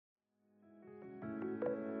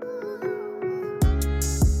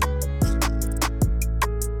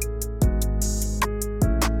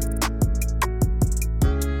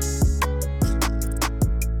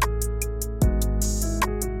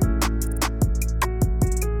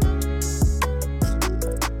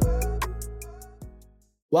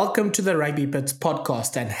Welcome to the Rugby Bits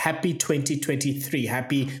podcast and happy 2023.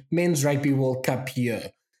 Happy Men's Rugby World Cup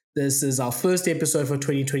year. This is our first episode for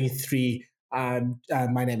 2023.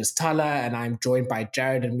 My name is Thala and I'm joined by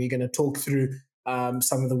Jared, and we're going to talk through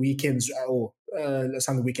some of the weekend's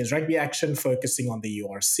rugby action, focusing on the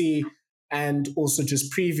URC and also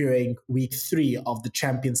just previewing week 3 of the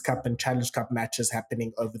Champions Cup and Challenge Cup matches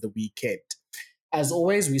happening over the weekend. As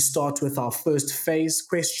always, we start with our first phase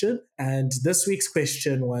question. And this week's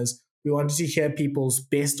question was, we wanted to hear people's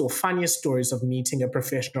best or funniest stories of meeting a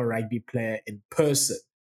professional rugby player in person.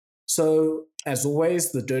 So, as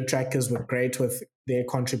always, the Dirt Trackers were great with their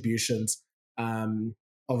contributions of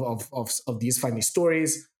these funny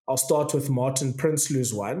stories. I'll start with Martin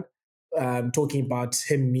Prinsloo's one, talking about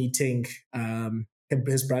him meeting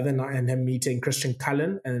his brother and him meeting Christian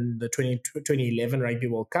Cullen in the 2011 Rugby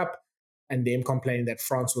World Cup, and them complaining that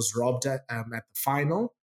France was robbed at the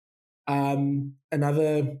final.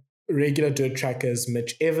 Another regular Dirt Tracker is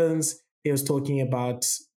Mitch Evans. He was talking about,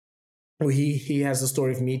 he has a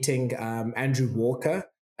story of meeting Andrew Walker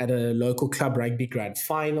at a local club rugby grand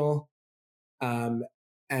final, and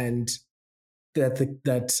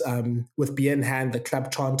that with beer in hand, the club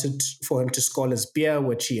chanted for him to score his beer,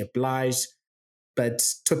 which he obliged, but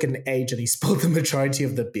took an age and he spilled the majority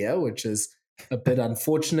of the beer, which is a bit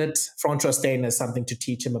unfortunate. Francois Steyn has something to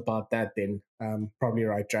teach him about that then. Probably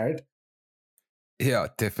right, Jared? Yeah,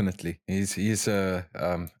 definitely. He's a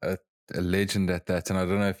legend at that. And I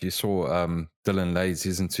don't know if you saw Dylan Lays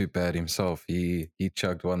isn't too bad himself. He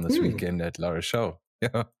chugged one this weekend at La Rochelle.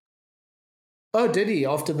 Yeah. Oh, did he?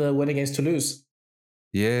 After the win against Toulouse?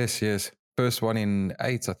 Yes. First one in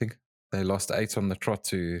 8, I think. They lost 8 on the trot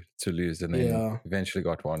to lose, and then eventually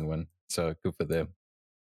got 1 win. So good for them.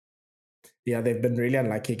 Yeah, they've been really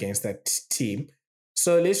unlucky against that team.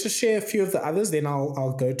 So let's just share a few of the others, then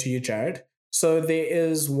I'll go to you, Jared. So there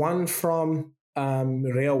is one from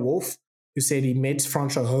Rea Wolf, who said he met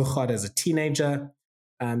Francois Hougaard as a teenager.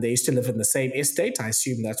 They used to live in the same estate. I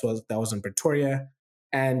assume that was in Pretoria.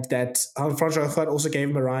 And that Francois Hougaard also gave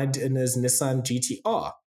him a ride in his Nissan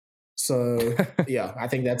GTR. So, yeah, I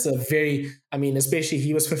think that's especially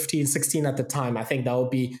he was 15, 16 at the time. I think that would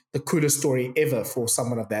be the coolest story ever for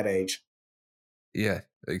someone of that age. Yeah,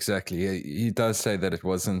 exactly. He does say that it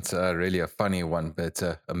wasn't really a funny one, but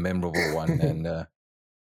a memorable one. And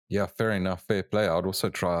yeah, fair enough, fair play. I'd also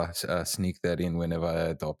try sneak that in whenever I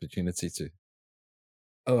had the opportunity to.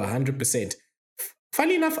 Oh, 100%.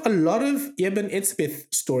 Funny enough, a lot of Eben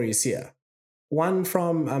Etzebeth stories here. One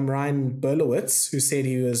from Ryan Berlowitz, who said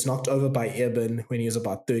he was knocked over by Eben when he was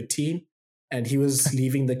about 13, and he was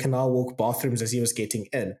leaving the Canal Walk bathrooms as he was getting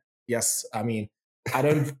in. Yes, I mean, I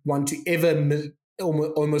don't want to ever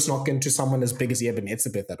almost knock into someone as big as Eben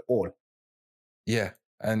Etzebeth at all. Yeah,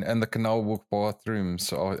 and the Canal Walk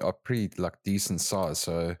bathrooms are pretty decent size,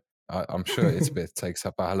 so I'm sure Etzebeth takes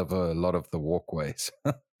up a hell of a lot of the walkways.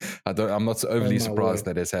 I'm not overly surprised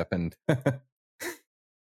that has happened.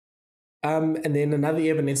 And then another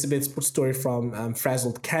Eben Etzebeth story from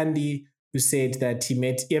Frazzled Candy, who said that he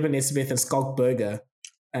met Eben Etzebeth and Skalk Burger,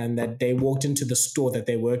 and that they walked into the store that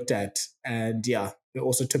they worked at, and yeah, they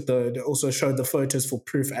also showed the photos for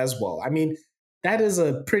proof as well. I mean, that is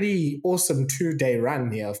a pretty awesome 2-day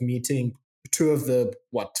run here of meeting 2 of the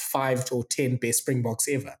 5 or 10 best Springboks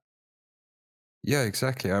ever. Yeah,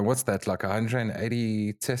 exactly. What's that, like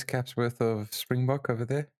 180 test caps worth of Springbok over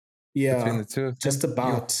there? Yeah, between the two of them? Just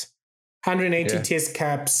about 180 test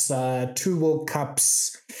caps, 2 World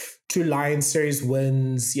Cups, 2 Lions Series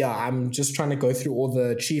wins. Yeah, I'm just trying to go through all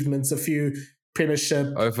the achievements, a few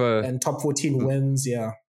Premiership and top 14 wins.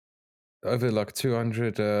 Yeah, over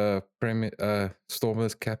 200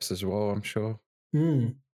 Stormers caps as well, I'm sure.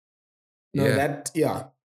 You're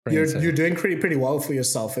doing pretty well for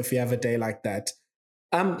yourself if you have a day like that.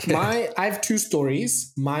 I have 2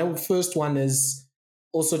 stories. My first one is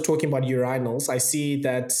also talking about urinals. I see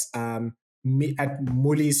that at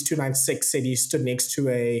Mully's 296 said he stood next to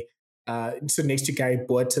Gary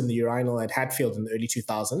Butch in the urinal at Hatfield in the early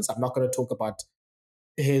 2000s. I'm not going to talk about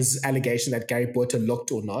his allegation that Gary Butch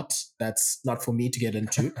looked or not. That's not for me to get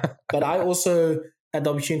into. But I also had the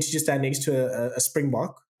opportunity to stand next to a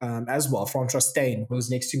Springbok as well, Francois Steyn, who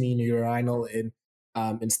was next to me in a urinal in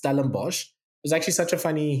Stellenbosch. It was actually such a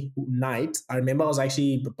funny night. I remember I was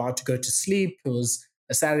actually about to go to sleep. It was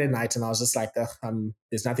a Saturday night, and I was just like,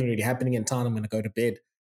 there's nothing really happening in town. I'm going to go to bed.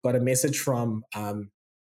 Got a message from a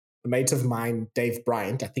mate of mine, Dave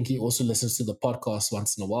Bryant. I think he also listens to the podcast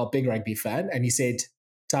once in a while, big rugby fan. And he said,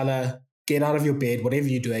 Thala, get out of your bed, whatever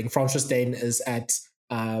you're doing. Francois Steyn is at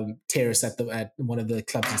Terrace at one of the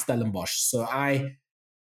clubs in Stellenbosch. So I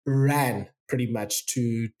ran pretty much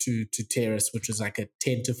to Terrace, which was like a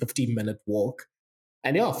 10 to 15 minute walk.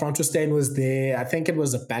 And yeah, Frankenstein was there. I think it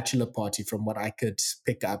was a bachelor party from what I could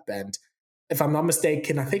pick up. And if I'm not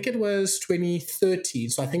mistaken, I think it was 2013.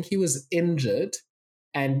 So I think he was injured.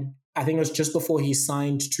 And I think it was just before he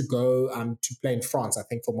signed to go to play in France, I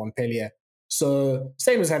think for Montpellier. So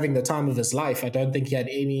Stain was having the time of his life. I don't think he had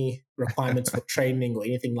any requirements for training or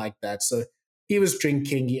anything like that. So he was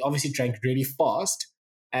drinking. He obviously drank really fast.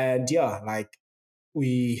 And yeah, like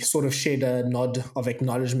we sort of shared a nod of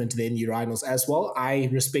acknowledgement there in urinals as well. I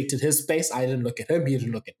respected his space. I didn't look at him. He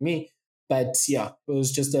didn't look at me. But yeah, it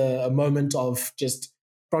was just a moment of just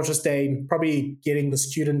Frankenstein probably getting the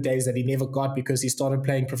student days that he never got because he started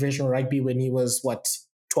playing professional rugby when he was, what,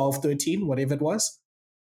 12, 13, whatever it was.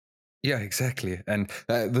 Yeah, exactly. And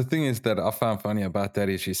the thing is that I found funny about that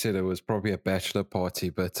is she said it was probably a bachelor party,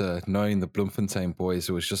 but knowing the Bloemfontein boys,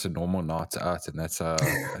 it was just a normal night out, and that's how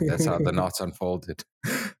the night unfolded.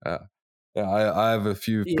 Uh, yeah, I have a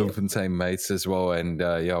few Yeah. Bloemfontein mates as well, and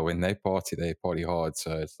yeah, when they party hard.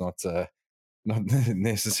 So it's not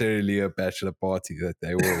necessarily a bachelor party that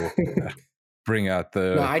they will bring out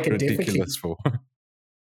No, the ridiculous for.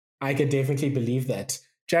 I can definitely believe that.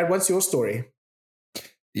 Jared, what's your story?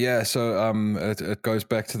 Yeah, so it goes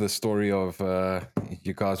back to the story of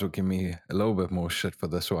you guys will give me a little bit more shit for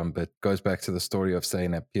this one, but goes back to the story of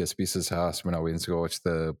staying at PSP's house when I went to go watch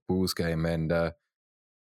the Bulls game and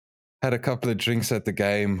had a couple of drinks at the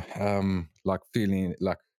game, like feeling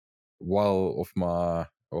like well off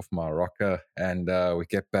my rocker, and we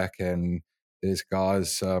get back and there's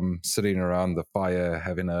guys sitting around the fire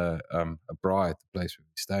having a braai at the place where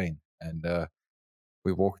we're staying, and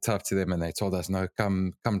we walked up to them and they told us, no,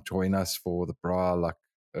 come join us for the bra like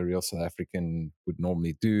a real South African would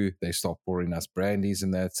normally do. They start pouring us brandies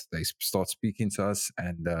and that. They start speaking to us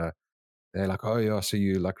and they're like, oh yeah, so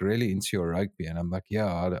you like really into your rugby? And I'm like,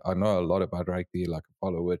 yeah, I know a lot about rugby, like I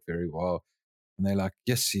follow it very well. And they're like,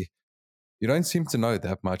 yes, you don't seem to know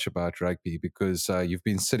that much about rugby because you've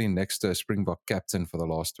been sitting next to a Springbok captain for the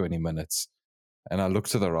last 20 minutes. And I look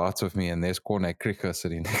to the right of me and there's Corne Krige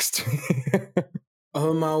sitting next to me.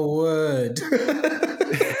 Oh my word.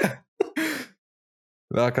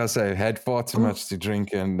 Like I say, had far too much to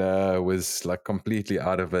drink and was like completely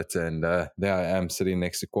out of it. And there I am sitting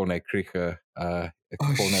next to Corne Krige.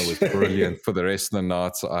 Corne was brilliant for the rest of the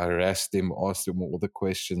night. So I harassed him, asked him all the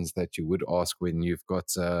questions that you would ask when you've got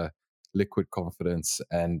liquid confidence.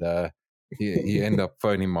 And he ended up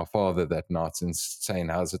phoning my father that night and saying,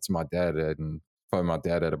 how's it to my dad? And phone my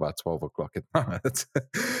dad at about 12 o'clock at night.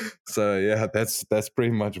 So yeah, that's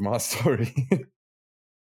pretty much my story.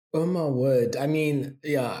 Oh my word. I mean,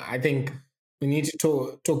 yeah, I think we need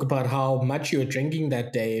to talk about how much you were drinking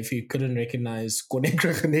that day if you couldn't recognize Corne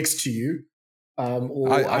Krige next to you.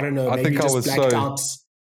 Or I don't know, I maybe think just I was blacked so out.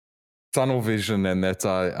 tunnel vision and that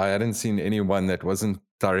I hadn't seen anyone that wasn't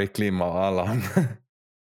directly in my eye line.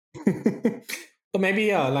 Or maybe,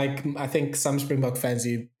 yeah, like I think some Springbok fans,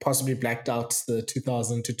 you possibly blacked out the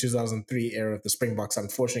 2000 to 2003 era of the Springboks,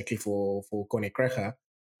 unfortunately for Corne Krige.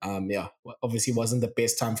 Yeah, obviously wasn't the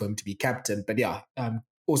best time for him to be captain, but yeah,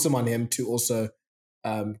 awesome on him to also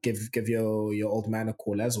give your old man a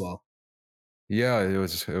call as well. Yeah, it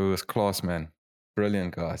was class, man.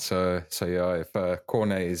 Brilliant guy. So yeah, if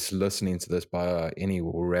Corne is listening to this by any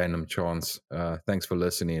random chance, thanks for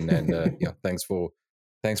listening and yeah, thanks for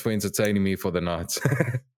entertaining me for the night.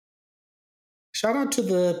 Shout out to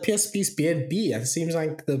the PSP's B&B. It seems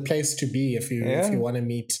like the place to be if you want to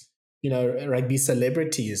meet, rugby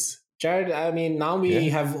celebrities. Jared, I mean, now we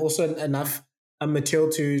have also enough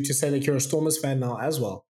material to say that you're a Stormers fan now as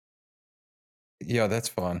well. Yeah, that's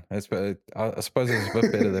fine. I suppose it's a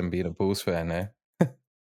bit better than being a Bulls fan, eh?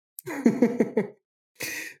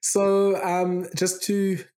 So, just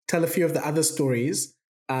to tell a few of the other stories,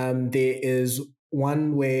 there is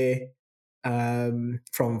one where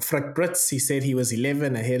from Frick Brits, he said he was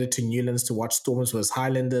 11 and headed to Newlands to watch Stormers vs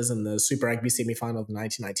Highlanders in the Super Rugby semi-final of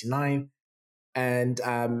 1999.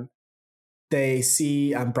 And they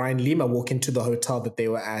see Brian Lima walk into the hotel that they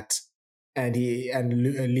were at, and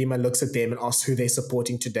Lima looks at them and asks who they're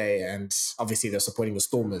supporting today, and obviously they're supporting the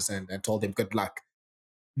Stormers, and told them good luck.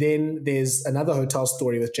 Then there's another hotel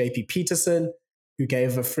story with JP Peterson, who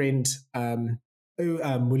gave a friend,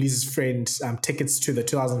 Muli's friend, tickets to the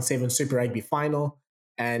 2007 Super Rugby final.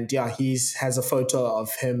 And yeah, he has a photo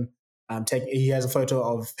of him. He has a photo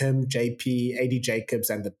of him, JP, AD Jacobs,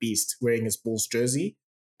 and the Beast wearing his Bulls jersey.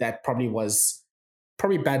 That probably was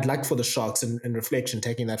bad luck for the Sharks in reflection,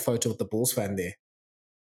 taking that photo with the Bulls fan there.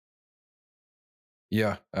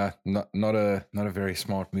 Yeah, not a very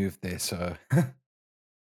smart move there. So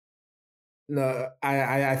No,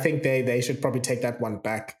 I think they should probably take that one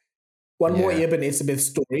back. One more Yeah. Eben Etzebeth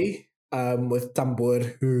story with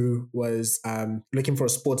Tambur, who was looking for a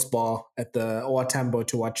sports bar at the Oa Tambo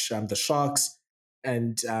to watch the Sharks,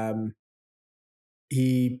 and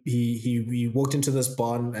he walked into this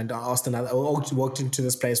barn and asked walked into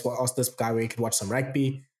this place, asked this guy where he could watch some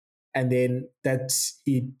rugby, and then that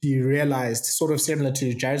he realized, sort of similar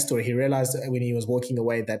to Jared's story, he realized when he was walking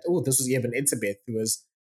away that this was Eben Etzebeth, who was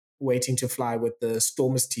waiting to fly with the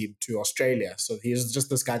Stormers team to Australia. So he was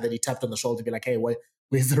just this guy that he tapped on the shoulder to be like, hey,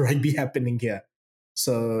 where's the rugby happening here?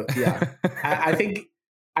 So yeah, I think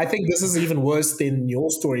this is even worse than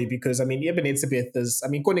your story because, I mean, Eben Etzebeth is, I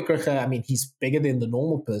mean, Gurthrö, I mean, he's bigger than the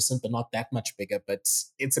normal person, but not that much bigger. But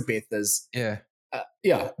Etzebeth is,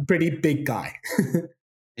 pretty big guy.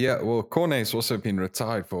 Yeah, well, Cornet's also been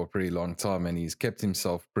retired for a pretty long time and he's kept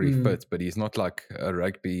himself pretty fit, but he's not like a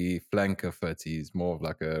rugby flanker fit. He's more of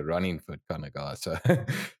like a running fit kind of guy. So,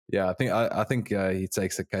 yeah, I think he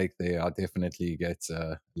takes the cake there. I definitely get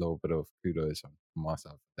a little bit of kudos on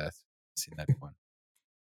myself for that. Seen that one.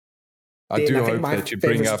 I do hope that you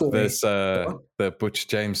bring up this the Butch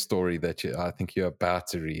James story that I think you're about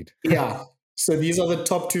to read. Yeah. So these are the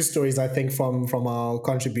top two stories, I think, from our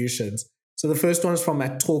contributions. So the first one is from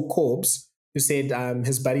Tall Corbs, who said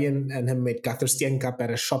his buddy and him met Gurthrö Steenkamp at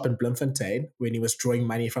a shop in Bloemfontein when he was drawing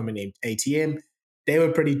money from an ATM. They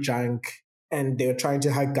were pretty drunk and they were trying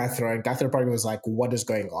to hug Gurthrö, and Gurthrö probably was like, what is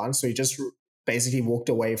going on? So he just basically walked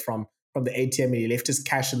away from the ATM and he left his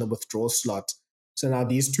cash in the withdrawal slot. So now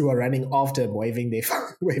these two are running after him, waving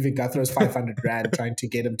Gurthrö's 500 rand, trying to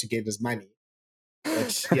get him to get his money.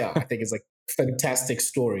 Which, yeah, I think is like a fantastic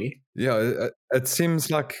story. Yeah, it seems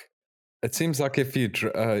like if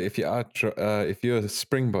you're a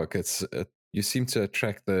Springbok, you seem to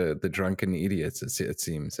attract the drunken idiots. It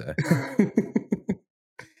seems.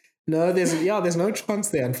 No, there's no chance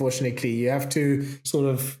there. Unfortunately, you have to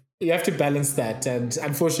balance that, and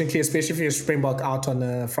unfortunately, especially if you're a Springbok out on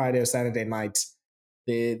a Friday or Saturday night,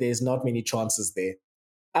 there's not many chances there.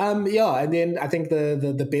 And then I think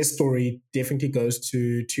the best story definitely goes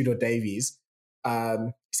to Tudor Davies.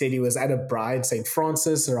 He said he was at a bride in St.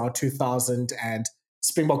 Francis around 2000, and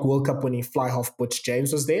Springbok World Cup winning fly half Butch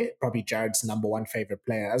James was there, probably Jared's number one favorite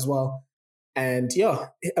player as well. And yeah,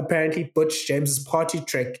 apparently Butch James's party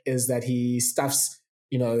trick is that he stuffs,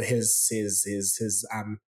 his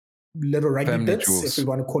little rugby family bits, jewels, if we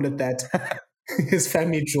want to call it that, his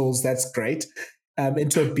family jewels. That's great.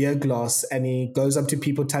 Into a beer glass, and he goes up to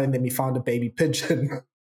people telling them he found a baby pigeon.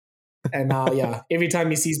 And now, every time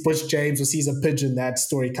he sees Butch James or sees a pigeon, that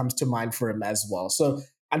story comes to mind for him as well. So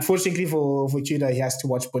unfortunately for Tudor, he has to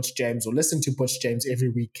watch Butch James or listen to Butch James every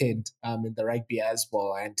weekend in the rugby as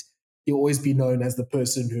well. And he'll always be known as the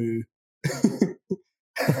person who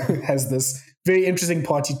has this very interesting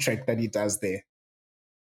party trick that he does there.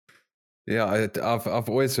 Yeah, I've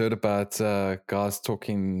always heard about guys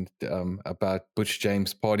talking about Butch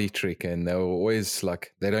James' party trick, and they'll always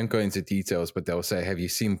they don't go into details, but they'll say, "Have you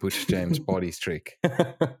seen Butch James' party trick?"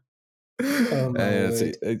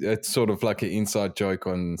 It's sort of like an inside joke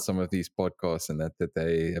on some of these podcasts and that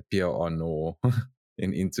they appear on or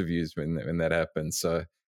in interviews when that happens. So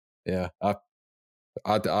yeah, I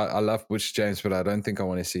love Butch James, but I don't think I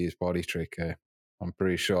want to see his party trick. I'm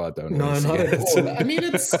pretty sure I don't. No, not at all. I mean,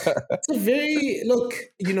 it's a very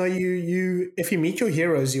you if you meet your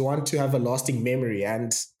heroes, you want to have a lasting memory,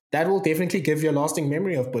 and that will definitely give you a lasting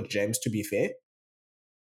memory of Butch James. To be fair,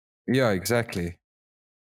 yeah, exactly.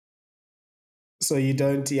 So you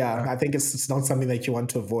don't. Yeah, I think it's not something that you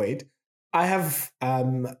want to avoid. I have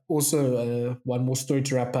also one more story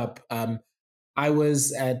to wrap up. I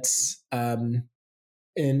was at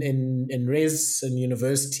in Res in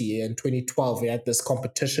university in 2012. We had this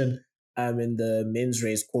competition in the men's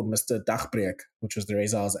race called Mr. Dagbreek, which was the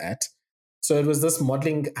race I was at. So it was this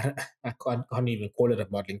modeling, I can't even call it a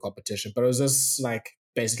modeling competition, but it was this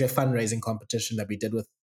basically a fundraising competition that we did with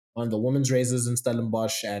one of the women's races in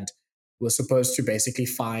Stellenbosch, and was supposed to basically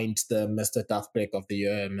find the Mr. Dagbreek of the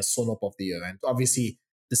year and Miss Sonop of the year. And obviously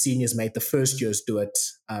the seniors made the first years do it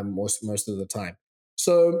most of the time.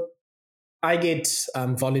 So I get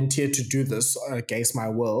volunteered to do this against my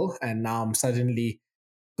will, and now I'm suddenly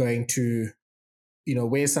going to,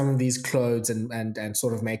 wear some of these clothes and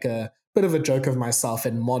sort of make a bit of a joke of myself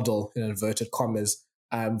and model, in inverted commas,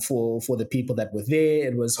 for the people that were there.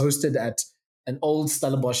 It was hosted at an old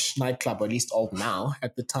Stellenbosch nightclub, or at least old now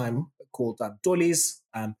at the time, called Dolly's.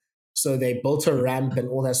 So they built a ramp and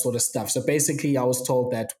all that sort of stuff. So basically, I was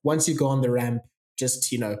told that once you go on the ramp,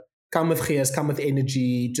 just come with gears, come with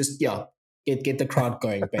energy, just get the crowd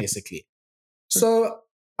going, basically. So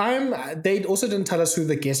They also didn't tell us who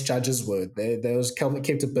the guest judges were. They was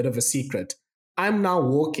kept a bit of a secret. I'm now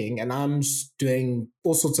walking and I'm doing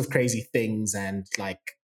all sorts of crazy things and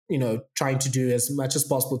trying to do as much as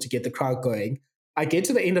possible to get the crowd going. I get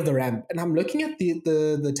to the end of the ramp and I'm looking at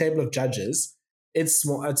the table of judges. It's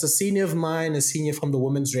a senior of mine, a senior from the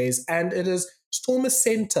women's race, and it is Stormers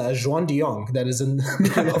Centre Juan de Jong that is in the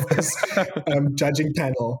middle of this judging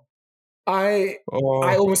panel. I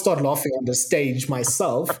almost start laughing on the stage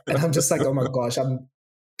myself, and I'm just like, oh my gosh, I'm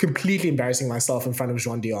completely embarrassing myself in front of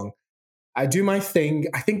Juan de Jong. I do my thing.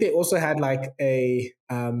 I think they also had like a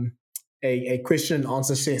question and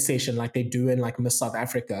answer session like they do in like Miss South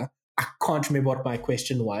Africa. I can't remember what my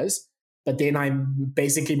question was, but then I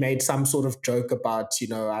basically made some sort of joke about,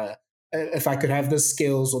 if I could have the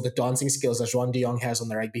skills or the dancing skills that Juan de Jong has on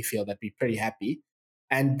the rugby field, I'd be pretty happy.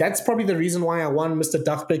 And that's probably the reason why I won Mr.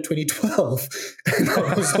 Duckplay 2012. And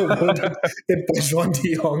I was awarded it by Juan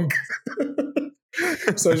de Jong.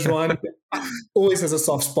 So Juan always has a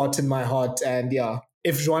soft spot in my heart. And yeah,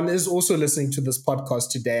 if Juan is also listening to this podcast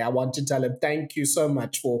today, I want to tell him thank you so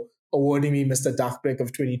much for awarding me Mr. Duckbreak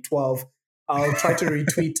of 2012. I'll try to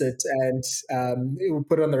retweet it and we'll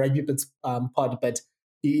put it on the Rugby Bits pod. But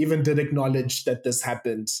he even did acknowledge that this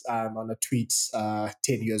happened on a tweet 10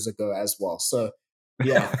 years ago as well. So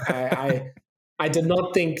yeah, I did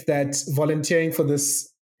not think that volunteering for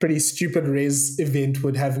this pretty stupid res event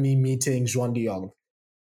would have me meeting Juan de Jong.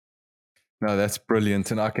 No, that's brilliant.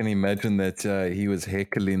 And I can imagine that he was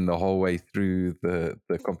heckling the whole way through the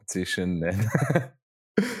competition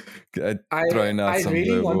and throwing out some really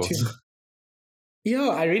verbals.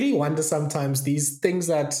 I really wonder sometimes these things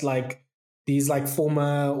that like these like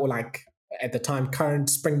former or like at the time current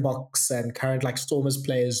Springboks and current like Stormers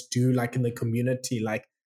players do like in the community. Like,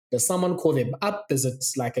 does someone call them up? Is it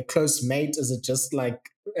like a close mate? Is it just like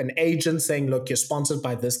an agent saying, look, you're sponsored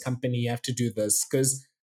by this company, you have to do this? Because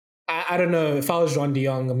I don't know, if I was Juan de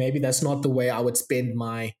Jong, maybe that's not the way I would spend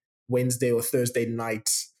my Wednesday or Thursday night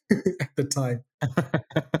at the time.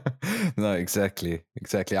 No, exactly.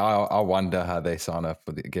 I wonder how they sign up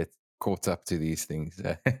get caught up to these things.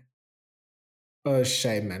 Oh,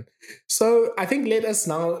 shame, man. So I think let us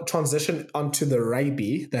now transition onto the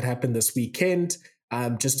rugby that happened this weekend,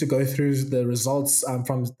 just to go through the results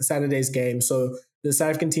from Saturday's game. So the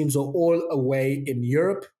South African teams were all away in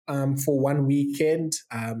Europe for one weekend.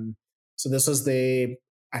 So this was their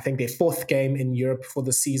fourth game in Europe for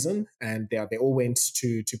the season, and they all went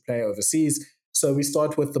to play overseas. So we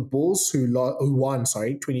start with the Bulls, who won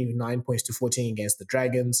 29 points to 14 against the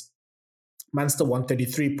Dragons. Munster won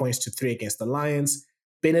 33 points to 3 against the Lions.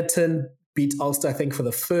 Benetton beat Ulster, I think, for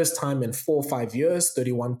the first time in 4 or 5 years,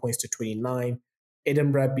 31 points to 29.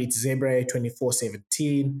 Edinburgh beat Zebre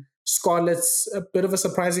 24-17. Scarlets, a bit of a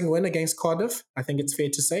surprising win against Cardiff, I think it's fair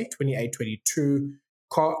to say, 28-22.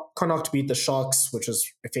 Connacht beat the Sharks, which was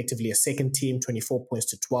effectively a second team, 24 points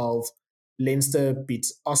to 12. Leinster beat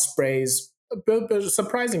Ospreys, a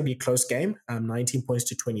surprisingly close game, 19 points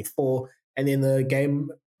to 24. And then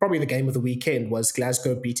probably the game of the weekend was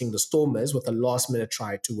Glasgow beating the Stormers with a last-minute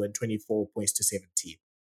try to win 24 points to 17.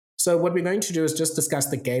 So what we're going to do is just discuss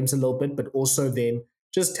the games a little bit, but also then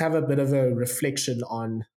just have a bit of a reflection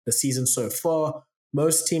on the season so far.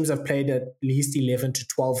 Most teams have played at least 11 to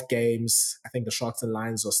 12 games. I think the Sharks and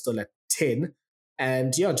Lions are still at 10.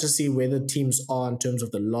 And yeah, just see where the teams are in terms of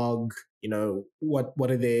the log, what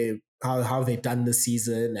are they, how have they done this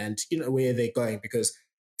season, and, where are they going? Because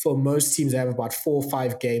for most teams, they have about 4 or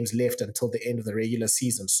 5 games left until the end of the regular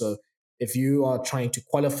season. So if you are trying to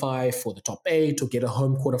qualify for the top 8 or get a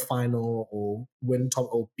home quarterfinal or win top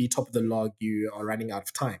or be top of the log, you are running out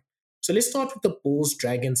of time. So let's start with the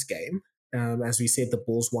Bulls-Dragons game. As we said, the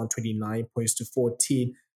Bulls won 29 points to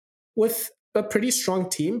 14 with a pretty strong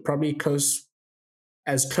team, probably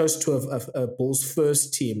as close to a Bulls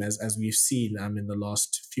first team as we've seen in the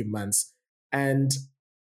last few months. And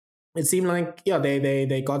it seemed like,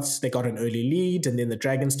 they got an early lead, and then the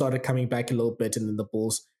Dragons started coming back a little bit, and then the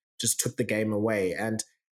Bulls just took the game away. And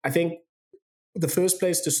I think the first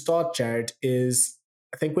place to start, Jared, is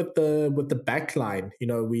I think with the back line.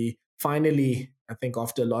 We finally, I think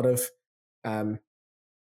after a lot of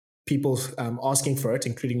people asking for it,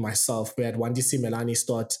 including myself, we had Wandisi Melani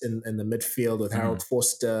start in the midfield with Harold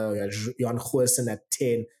Forster, we had Jan Goosen at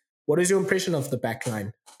 10. What is your impression of the back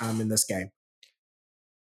line in this game?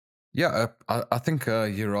 Yeah, I think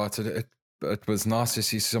you're right. It was nice to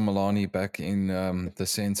see Simelani back in the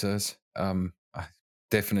centres.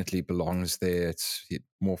 Definitely belongs there. It's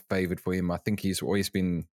more favoured for him. I think he's always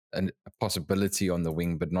been a possibility on the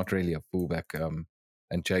wing, but not really a fullback.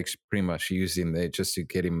 And Jake's pretty much used him there just to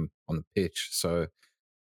get him on the pitch. So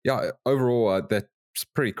yeah, overall, that's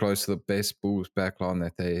pretty close to the best Bulls backline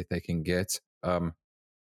that they can get.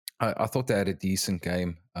 I thought they had a decent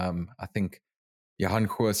game. I think Johan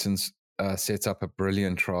Goossens sets up a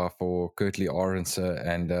brilliant try for Gurthrö Steenkamp,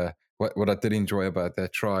 and what I did enjoy about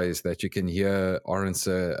that try is that you can hear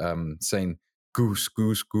Steenkamp saying goose,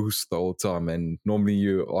 goose, goose the whole time, and normally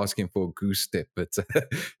you're asking for a goose step, but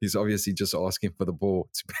he's obviously just asking for the ball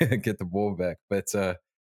to get the ball back. But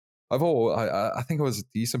overall, I think it was a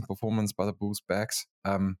decent performance by the Bulls backs.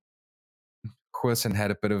 Goossen had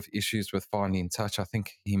a bit of issues with finding touch. I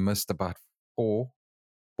think he missed about four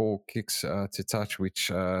kicks to touch, which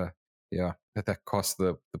that cost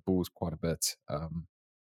the Bulls quite a bit.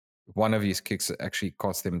 One of his kicks actually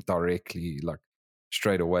cost them directly, like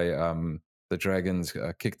straight away. The Dragons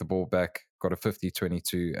kicked the ball back, got a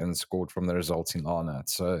 50-22, and scored from the resulting line out.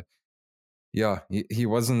 So yeah, he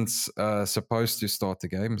wasn't supposed to start the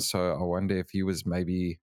game. So I wonder if he was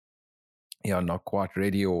maybe not quite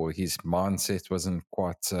ready, or his mindset wasn't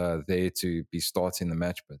quite there to be starting the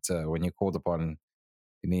match. But when you're called upon,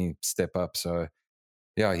 you need to step up. So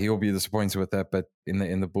yeah, he'll be disappointed with that. But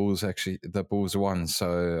in the Bulls, actually, the Bulls won.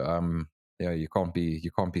 So you can't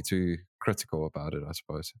be too critical about it, I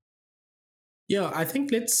suppose. Yeah, I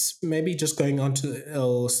think let's maybe just going on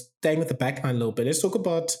to staying with the backline a little bit. Let's talk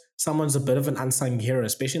about someone's a bit of an unsung hero,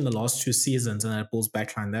 especially in the last 2 seasons in that Bulls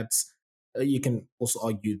backline. That's you can also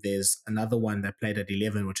argue there's another one that played at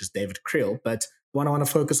 11, which is David Creel. But the one I want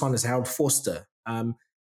to focus on is Harold Forster.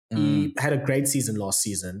 He had a great season last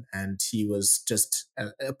season, and he was just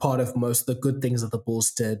a part of most of the good things that the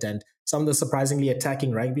Bulls did, and some of the surprisingly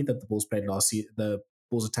attacking rugby that the Bulls played last season. The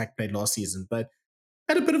Bulls attack played last season, but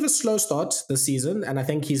had a bit of a slow start this season, and I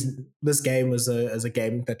think this game was a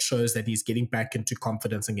game that shows that he's getting back into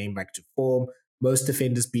confidence and getting back to form. Most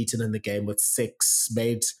defenders beaten in the game with 6,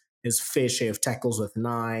 made his fair share of tackles with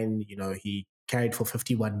 9. He carried for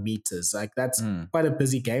 51 meters. Like that's quite a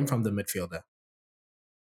busy game from the midfielder.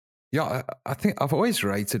 Yeah, I think I've always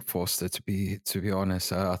rated Forster to be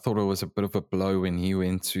honest. I thought it was a bit of a blow when he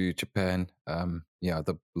went to Japan.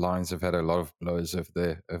 The Lions have had a lot of blows over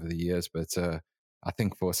the years, but I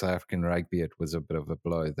think for South African rugby, it was a bit of a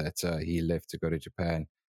blow that he left to go to Japan.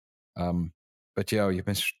 But yeah, we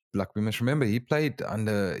must remember he played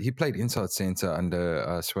inside center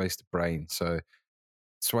under Swayze de Brain, so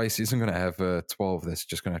Swayze isn't going to have a 12 that's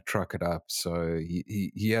just going to truck it up. So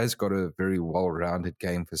he has got a very well-rounded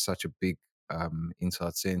game for such a big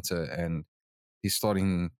inside center, and he's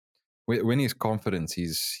starting when he's confident.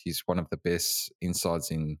 He's one of the best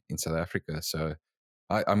insides in South Africa. So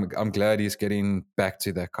I'm glad he's getting back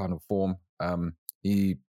to that kind of form. I've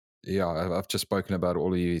just spoken about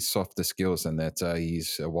all of his softer skills and that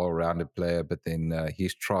he's a well-rounded player. But then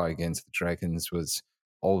his try against the Dragons was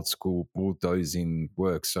old school bulldozing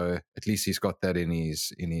work. So at least he's got that in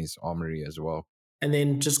his armory as well. And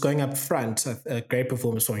then just going up front, a great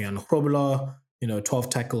performance from Jan Grobler, 12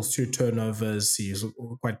 tackles, 2 turnovers. He's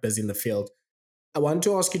quite busy in the field. I wanted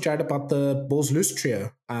to ask you, Jared, about the Bulls loose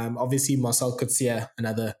trio. Obviously, Marcel Coetzee,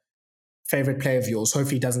 another favorite player of yours.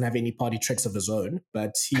 Hopefully, he doesn't have any party tricks of his own,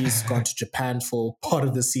 but he's gone to Japan for part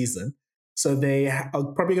of the season. So they are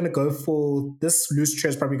probably going to go for this loose trio.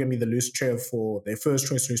 Is probably going to be the loose trio for their first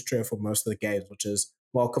choice loose trio for most of the games, which is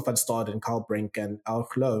Marco van Staden, Carl Brink, and Al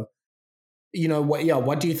Khlo.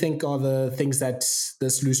 What do you think are the things that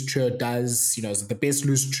this loose trio does? Is it the best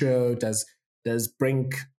loose trio? Does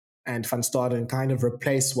Brink and Van Staden kind of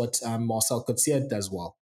replace what Marcel Coetzee does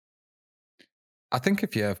well? I think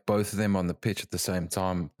if you have both of them on the pitch at the same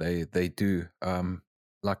time, they do. I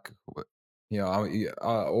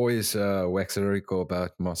always wax lyrical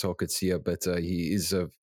about Marcel Coetzee, but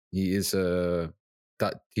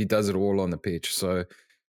he does it all on the pitch. So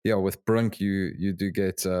yeah, with Brink, you do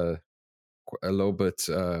get a little bit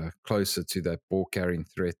closer to that ball carrying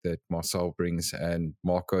threat that Marcel brings, and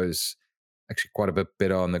Marco's actually quite a bit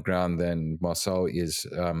better on the ground than Marcel is.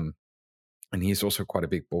 And he's also quite a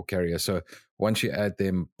big ball carrier. So once you add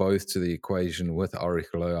them both to the equation with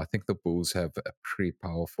Auricolo, I think the Bulls have a pretty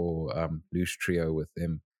powerful loose trio with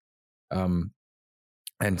them.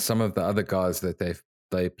 And some of the other guys that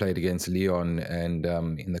they played against Leon and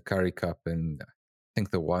in the Currie Cup, and I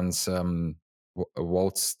think the ones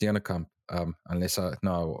Walt Steenkamp, I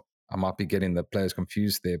might be getting the players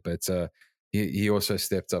confused there, but he also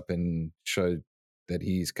stepped up and showed that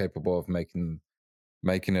he's capable of making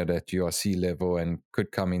it at URC level and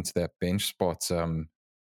could come into that bench spot,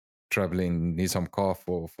 traveling Nizam Kar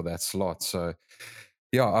for that slot. So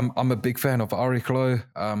Yeah, I'm a big fan of Ari Klo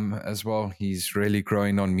as well. He's really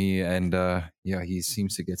growing on me, and yeah, he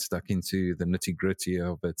seems to get stuck into the nitty gritty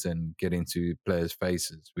of it and get into players'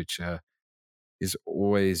 faces, which is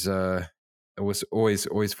always it was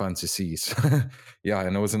always fun to see. So, yeah,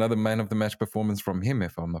 and it was another man of the match performance from him,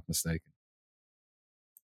 if I'm not mistaken.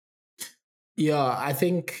 I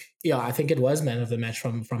think it was man of the match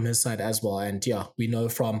from his side as well. And yeah, we know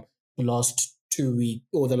from the last 2 weeks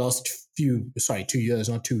or the last 2 years,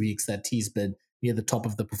 not 2 weeks, that he's been near the top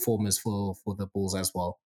of the performers for the Bulls as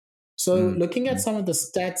well. So Mm, looking at mm, some of the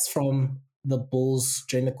stats from the Bulls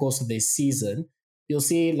during the course of their season, you'll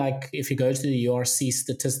see, like, if you go to the URC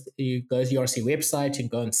you go to the URC website and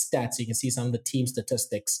go on stats, you can see some of the team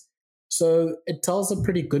statistics. So it tells a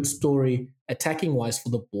pretty good story attacking wise for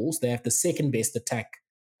the Bulls. They have the second best attack,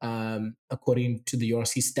 according to the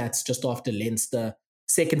URC stats, just after Leinster.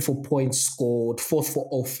 Second for points scored, fourth for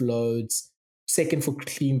offloads, second for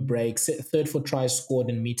clean breaks, third for tries scored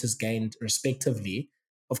and meters gained, respectively.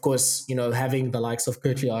 Of course, having the likes of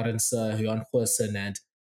Gurthrö Steenkamp, Johan Goosen, and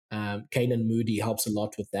Kanan Moody helps a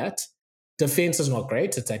lot with that. Defense is not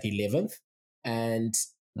great; it's at 11th, and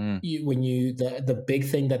mm, the big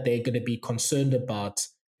thing that they're going to be concerned about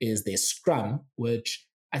is their scrum, which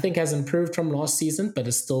I think has improved from last season, but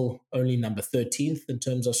is still only number 13th in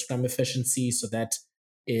terms of scrum efficiency. So that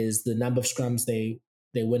is the number of scrums they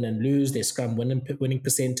win and lose. Their scrum winning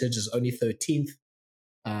percentage is only 13th,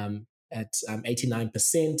 at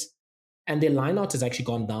 89%. And their lineout has actually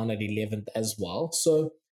gone down at 11th as well.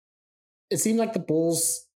 So it seems like the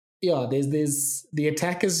Bulls, there's the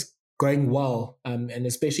attack is going well, and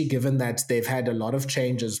especially given that they've had a lot of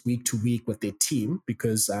changes week to week with their team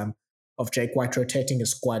because of Jake White rotating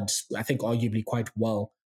his squad, I think arguably quite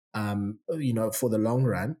well, for the long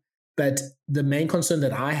run. But the main concern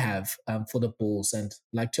that I have for the Bulls, and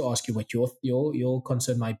I'd like to ask you what your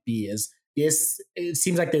concern might be, is yes, it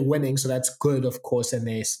seems like they're winning, so that's good, of course, and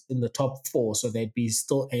they're in the top four, so they'd be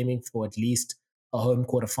still aiming for at least a home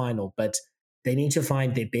quarterfinal, but they need to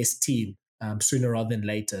find their best team sooner rather than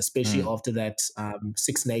later, especially mm. after that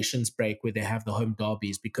Six Nations break where they have the home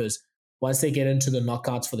derbies. Because once they get into the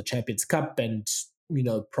knockouts for the Champions Cup and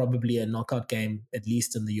probably a knockout game at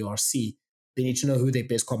least in the URC, they need to know who their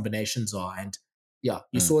best combinations are. And yeah,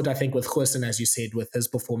 you Mm. saw it, I think, with Goosen, as you said, with his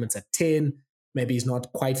performance at 10. Maybe he's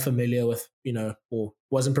not quite familiar with, or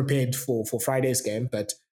wasn't prepared for Friday's game,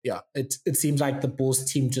 but yeah, it seems like the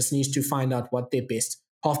Bulls team just needs to find out what their best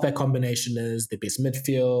halfback combination is, their best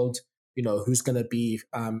midfield, who's going to be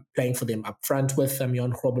playing for them up front with Jan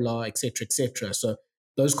Grobbelaar, et cetera, et cetera. So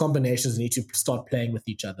those combinations need to start playing with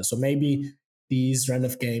each other. So maybe these run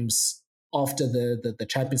of games after the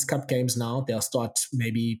Champions Cup games now, they'll start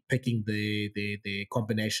maybe picking the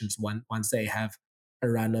combinations once they have a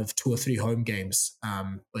run of 2 or 3 home games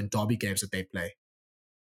and derby games that they play.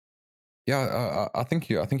 Yeah, I think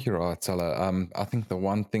you're right, Thala. I think the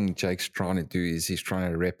one thing Jake's trying to do is he's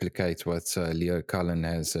trying to replicate what Leo Cullen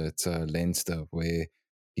has at Leinster, where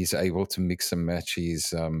he's able to mix and match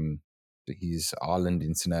his Ireland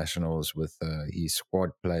internationals with his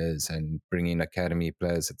squad players and bring in academy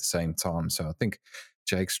players at the same time. So I think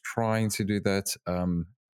Jake's trying to do that,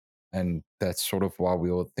 and that's sort of why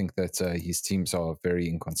we all think that his teams are very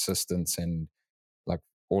inconsistent and like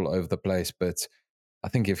all over the place, but I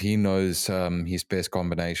think if he knows his best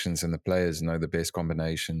combinations and the players know the best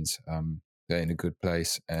combinations, they're in a good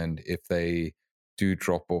place. And if they do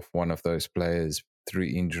drop off one of those players through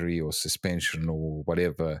injury or suspension or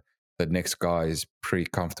whatever, the next guy is pretty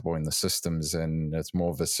comfortable in the systems, and it's more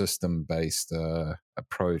of a system-based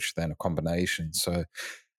approach than a combination. So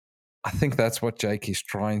I think that's what Jake is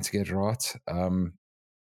trying to get right.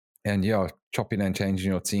 And yeah, chopping and changing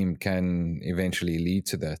your team can eventually lead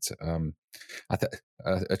to that.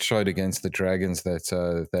 It showed against the Dragons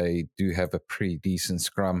that they do have a pretty decent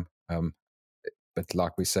scrum. But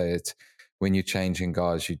like we say, it's when you're changing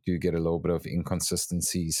guys, you do get a little bit of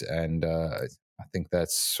inconsistencies, and I think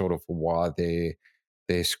that's sort of why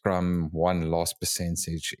their scrum one loss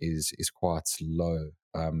percentage is quite low.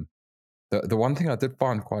 The one thing I did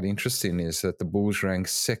find quite interesting is that the Bulls ranked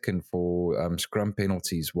second for scrum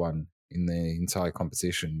penalties won in the entire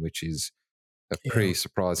competition, which is a Yeah. pretty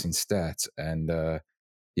surprising stat. And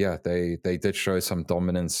yeah, they did show some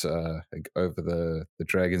dominance over the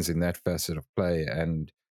Dragons in that facet of play, and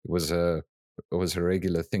it was a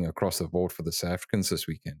regular thing across the board for the South Africans this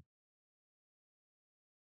weekend.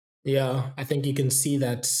 Yeah, I think you can see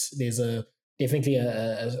that there's definitely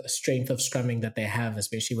a strength of scrumming that they have,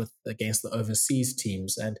 especially with against the overseas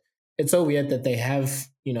teams. And it's so weird that they have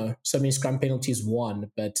so many scrum penalties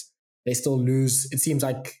won, but they still lose. It seems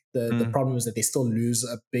like the Mm. problem is that they still lose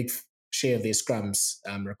a big share of their scrums,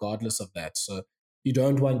 regardless of that. So you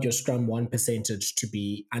don't want your scrum one percentage to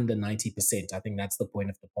be under 90%. I think that's the point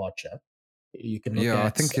of departure. You can look Yeah, I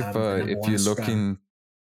at think the number if one you're scrum. looking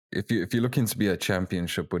if you're looking to be a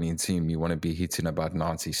championship winning team, you want to be hitting about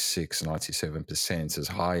 96, 97%. As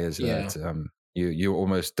high as Yeah, that, you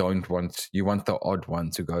almost don't want, you want the odd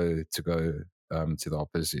one to go to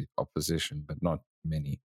the opposition, but not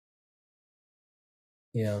many.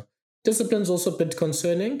 yeah. Discipline's also a bit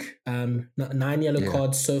concerning. 9 yellow Yeah.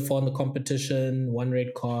 cards so far in the competition, one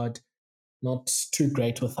red card. Not too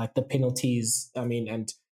great with like the penalties. I mean,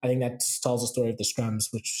 and I think that tells the story of the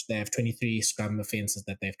scrums, which they have 23 scrum offenses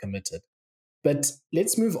that they've committed. But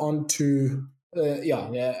let's move on to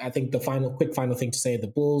I think the quick final thing to say: the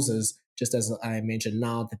Bulls is just as I mentioned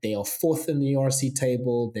now that they are fourth in the URC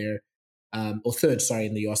table. They're or third, sorry,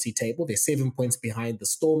 in the URC table. They're 7 points behind the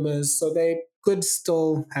Stormers, so they could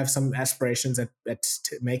still have some aspirations at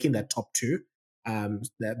making that top two.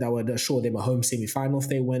 That would assure them a home semi-final if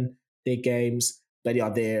they win their games. But yeah,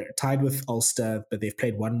 they're tied with Ulster, but they've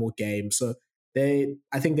played one more game, so I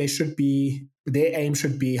think they should be, their aim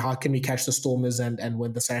should be, how can we catch the Stormers and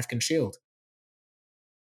win the South African Shield?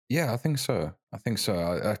 Yeah, I think so.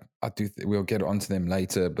 I do. We'll get onto them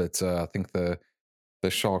later, but I think the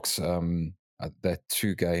Sharks, that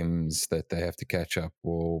two games that they have to catch up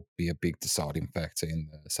will be a big deciding factor in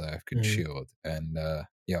the South African Mm. Shield, and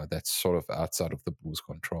yeah, that's sort of outside of the Bulls'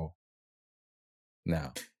 control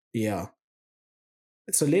now. Yeah.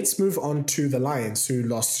 So let's move on to the Lions, who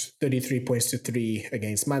lost 33 points to 3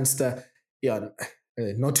 against Munster. Yeah,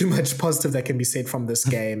 not too much positive that can be said from this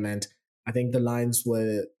game. And I think the Lions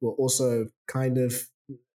were also kind of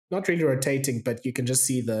not really rotating, but you can just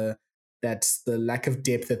see the lack of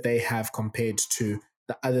depth that they have compared to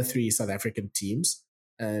the other three South African teams.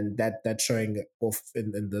 And that's showing off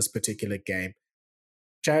in this particular game.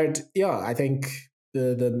 Jared, yeah, I think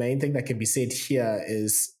the main thing that can be said here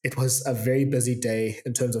is it was a very busy day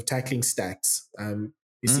in terms of tackling stats.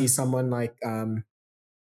 You see Mm. someone like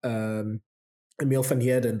Emil van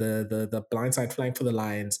Heerden, the blindside flank for the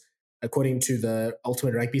Lions, according to the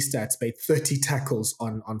Ultimate Rugby stats, made 30 tackles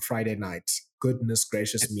on Friday night. Goodness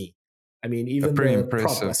gracious me. I mean, A even pretty the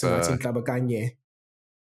prop, impressive. Asinatin Klabakanye,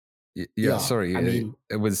 Yeah, yeah, sorry, I mean,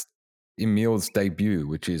 it was Emil's debut,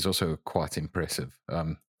 which is also quite impressive.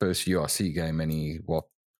 First URC game, and he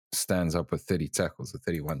stands up with 30 tackles or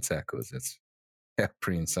 31 tackles. That's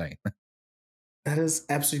pretty insane. that is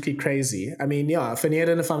absolutely crazy. I mean, yeah, Van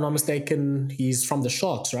Heerden, if I'm not mistaken, he's from the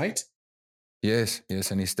Sharks, right? Yes,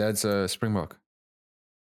 and his dad's a Springbok,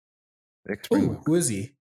 Oh, ex-Springbok. who is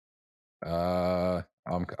he? I'll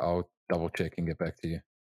double check and get back to you.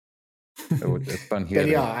 It's fun But here.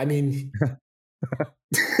 yeah, I mean,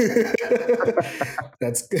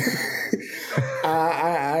 that's good.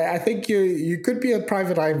 I think you could be a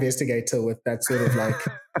private eye investigator with that sort of like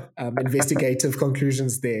investigative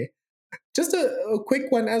conclusions there. Just a quick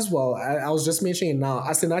one as well. I was just mentioning it now.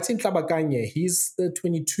 Asinatin Klabakanye, he's the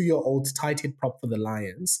 22-year-old tight head prop for the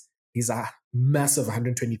Lions. He's a massive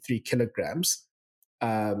 123 kilograms.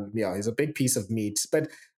 Yeah, he's a big piece of meat. But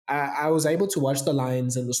I was able to watch the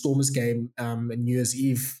Lions and the Stormers game on New Year's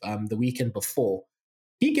Eve the weekend before.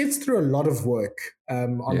 He gets through a lot of work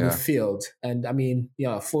on the Yeah, field. And I mean,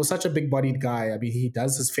 yeah, for such a big bodied guy, I mean, he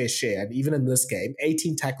does his fair share. And even in this game,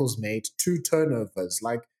 18 tackles made, 2 turnovers.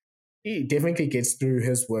 Like, he definitely gets through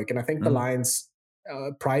his work. And I think the mm. Lions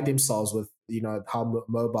pride themselves with, how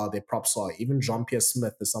mobile their props are. Even Jean-Pierre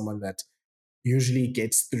Smith is someone that usually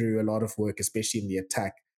gets through a lot of work, especially in the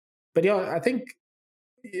attack. But yeah, I think,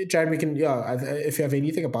 Jared, we can, if you have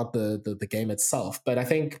anything about the game itself. But I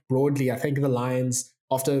think broadly, I think the Lions,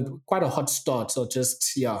 after quite a hot start, so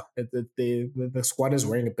just, the squad is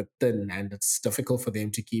wearing a bit thin, and it's difficult for them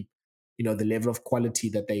to keep, the level of quality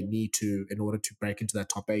that they need to in order to break into that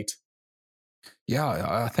top 8. Yeah,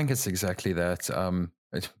 I think it's exactly that.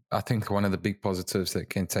 I think one of the big positives that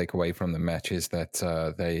can take away from the match is that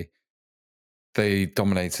they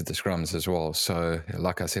dominated the scrums as well. So,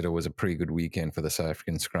 like I said, it was a pretty good weekend for the South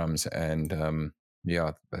African scrums, and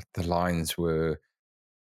yeah, the Lions were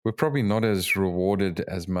probably not as rewarded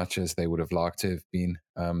as much as they would have liked to have been.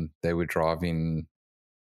 They were driving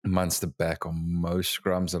Munster back on most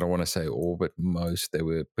scrums. I don't want to say all, but most. They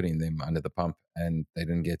were putting them under the pump, and they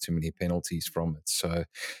didn't get too many penalties from it. So,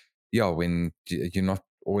 yeah, when you're not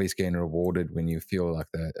always getting rewarded when you feel like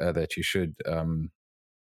that you should.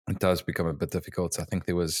 It does become a bit difficult. I think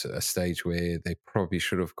there was a stage where they probably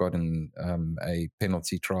should have gotten a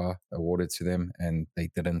penalty try awarded to them, and they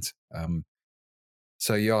didn't.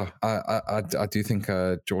 So yeah, I do think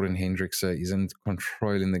Jordan Hendricks isn't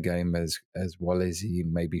controlling the game as well as he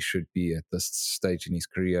maybe should be at this stage in his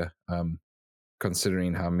career.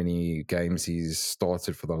 Considering how many games he's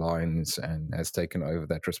started for the Lions and has taken over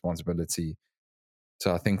that responsibility.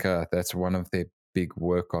 So I think that's one of their big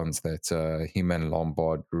work-ons that him and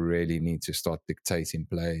Lombard really need to start dictating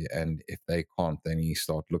play. And if they can't, then you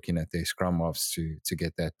start looking at their scrum offs to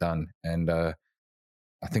get that done. And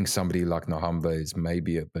I think somebody like Nahamba is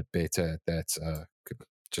maybe a bit better at that.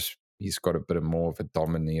 Just he's got a bit of more of a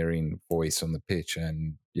domineering voice on the pitch,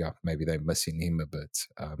 and yeah, maybe they're missing him a bit.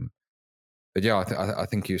 But yeah, I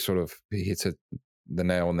think you sort of hit the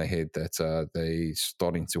nail on the head that they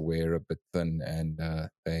starting to wear a bit thin, and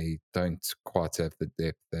they don't quite have the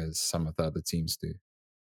depth as some of the other teams do.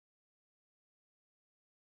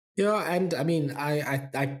 Yeah, and I mean,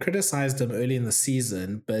 I criticized them early in the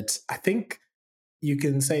season, but I think you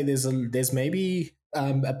can say there's maybe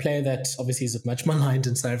a player that obviously is much maligned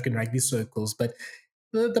in South African rugby circles, but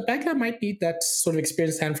the backline might need that sort of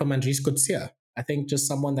experienced hand from Andries Coetzee. I think just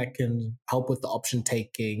someone that can help with the option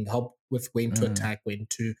taking, help with when to attack, when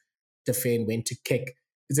to defend, when to kick.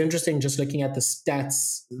 It's interesting just looking at the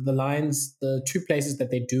stats. The Lions, the two places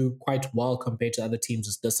that they do quite well compared to other teams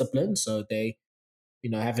is discipline. So they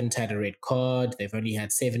haven't had a red card. They've only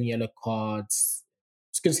had 7 yellow cards.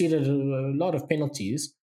 It's conceded a lot of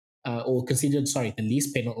penalties, or conceded, sorry, the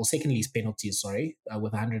least penalty or second least penalties, sorry,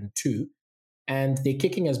 with 102. And their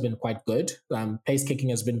kicking has been quite good. Pace kicking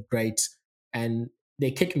has been great, and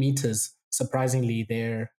their kick meters, surprisingly,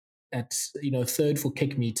 they're at third for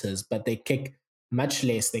kick meters, but they kick much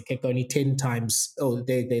less. They kick only 10 times. Oh,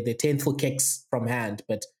 they're 10th for kicks from hand,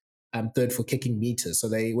 but third for kicking meters. So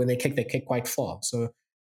when they kick quite far. So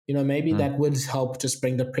maybe that would help just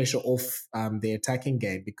bring the pressure off the attacking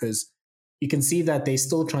game, because you can see that they're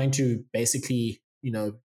still trying to basically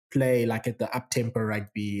play like at the up tempo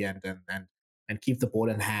rugby and keep the ball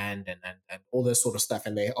in hand and all this sort of stuff.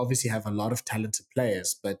 And they obviously have a lot of talented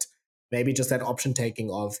players, but maybe just that option taking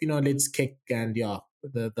of, let's kick, and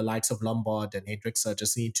the likes of Lombard and Hendricks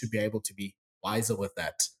just need to be able to be wiser with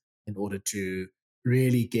that in order to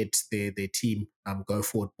really get their team go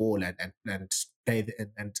forward ball and play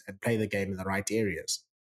and play the game in the right areas.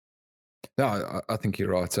 No, I think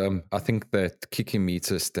you're right. I think that kicking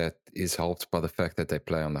meter stat is helped by the fact that they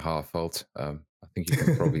play on the half vault. I think you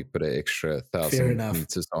can probably put an extra 1,000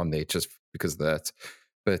 meters on there just because of that.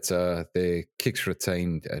 But their kicks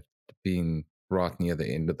retained at being right near the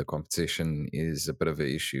end of the competition is a bit of an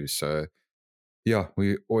issue. So, yeah,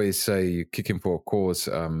 we always say you're kicking for a cause.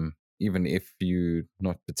 Even if you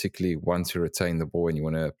not particularly want to retain the ball and you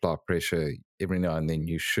want to apply pressure, every now and then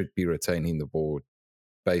you should be retaining the ball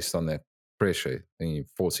based on that pressure and you're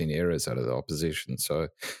forcing errors out of the opposition. So,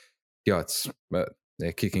 yeah,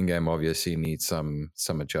 their kicking game obviously needs some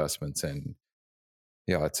adjustments, and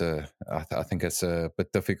yeah, I think it's a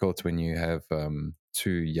bit difficult when you have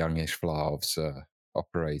two youngish fly-offs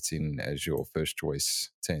operating as your first choice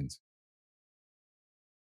tens.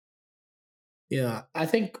 Yeah, I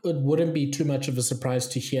think it wouldn't be too much of a surprise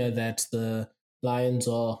to hear that the Lions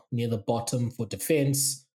are near the bottom for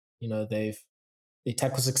defense. Their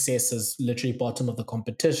tackle success is literally bottom of the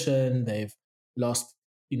competition. They've lost,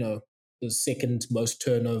 the second most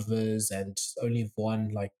turnovers and only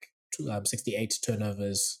won like 68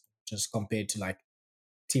 turnovers, just compared to like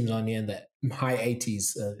teams on near in the high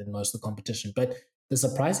 80s in most of the competition. But the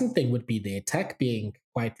surprising thing would be the attack being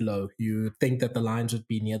quite low. You think that the Lions would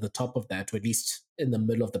be near the top of that, or at least in the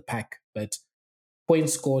middle of the pack. But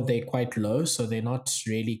points scored, they're quite low, so they're not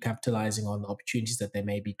really capitalizing on the opportunities that they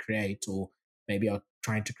maybe create, or maybe are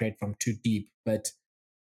trying to create from too deep. But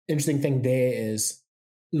interesting thing there is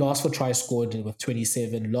last for tries scored with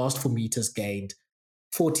 27, last for meters gained,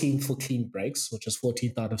 14th for clean breaks, which is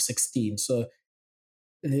 14th out of 16. So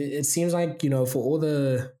it seems like for all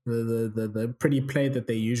the pretty play that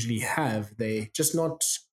they usually have, they just not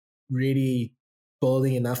really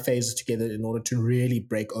building enough phases together in order to really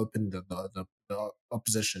break open the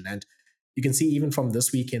opposition. And you can see even from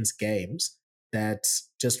this weekend's games that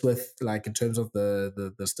just with like in terms of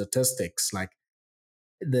the statistics, like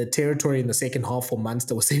the territory in the second half for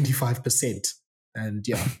Munster was 75%. And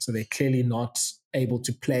so they're clearly not able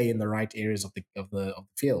to play in the right areas of the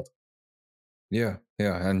field. Yeah,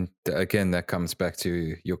 and again, that comes back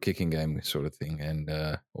to your kicking game sort of thing,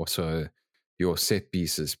 and also your set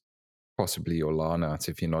pieces, possibly your line outs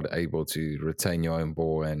if you're not able to retain your own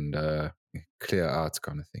ball and clear out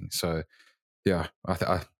kind of thing. So, yeah,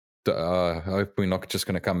 I hope we're not just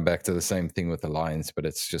going to come back to the same thing with the Lions, but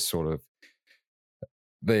it's just sort of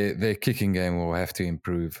their kicking game will have to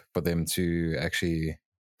improve for them to actually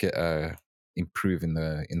get improve in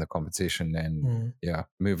the competition and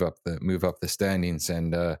move up the standings.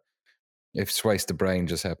 And if Swayze the Brain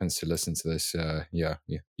just happens to listen to this, you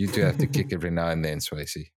do have to kick every now and then,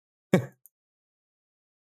 Swayze.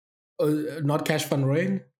 Not Cash Van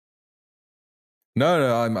Rooyen?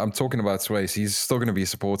 No, I'm talking about Swayze. He's still going to be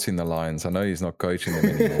supporting the Lions. I know he's not coaching them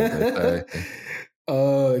anymore. But,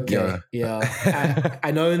 okay, yeah.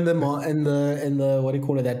 I know in the what do you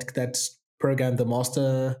call it, that program, the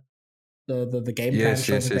master, the game plan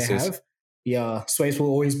show that they have. Yeah, Swayze will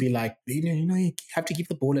always be like, you have to keep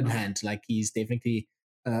the ball in hand. Like, he's definitely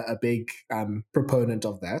a big proponent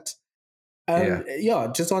of that.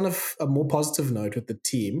 Just on a more positive note with the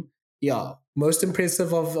team, most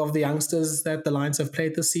impressive of the youngsters that the Lions have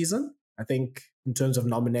played this season. I think in terms of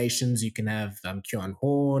nominations, you can have Kieran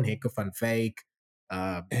Horn, Heko van Wyk,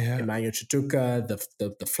 Emmanuel Chituka,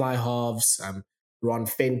 the fly halves, Ron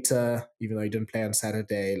Fenter, even though he didn't play on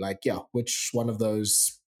Saturday. Which one of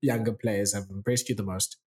those younger players have impressed you the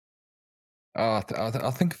most? I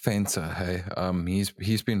think Fenter. Hey,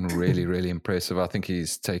 he's been really, really impressive. I think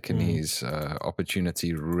he's taken his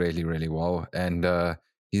opportunity really, really well, and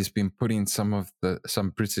he's been putting some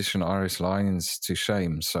British and Irish Lions to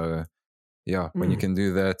shame. So, when you can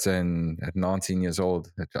do that, and at 19 years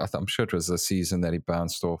old, I'm sure it was the season that he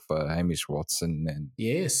bounced off Hamish Watson, and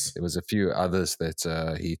yes, there was a few others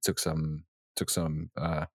that he took some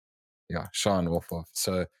shine off of.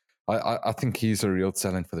 So I think he's a real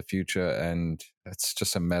talent for the future, and it's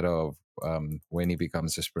just a matter of when he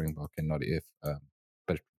becomes a Springbok and not if.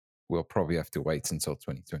 But we'll probably have to wait until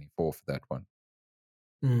 2024 for that one.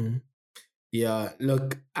 Yeah,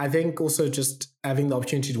 look, I think also just having the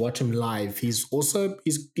opportunity to watch him live, he's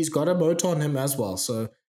got a motor on him as well. So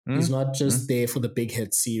he's not just there for the big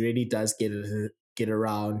hits. He really does get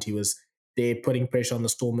around. He was there putting pressure on the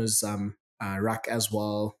Stormers ruck as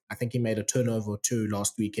well. I think he made a turnover or two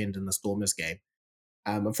last weekend in the Stormers game.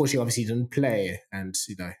 Unfortunately, obviously, he didn't play. And,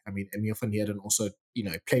 Emil van Heerden also,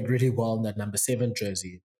 played really well in that number 7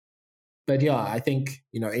 jersey. But I think,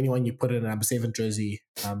 anyone you put in a number 7 jersey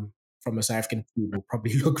from a South African team will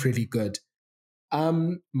probably look really good.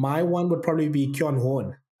 My one would probably be Kieran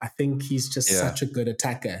Horn. I think he's just such a good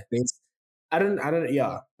attacker. Probably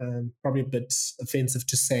a bit offensive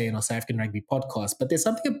to say in our South African Rugby podcast, but there's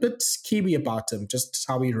something a bit Kiwi about him, just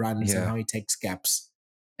how he runs and how he takes gaps.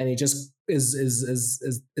 And he just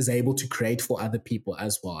is able to create for other people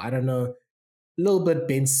as well. I don't know, a little bit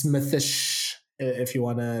Ben Smithish, if you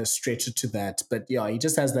want to stretch it to that. But he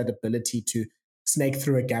just has that ability to snake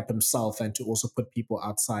through a gap himself and to also put people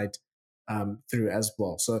outside through as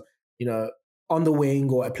well. So, on the wing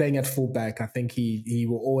or playing at fullback, I think he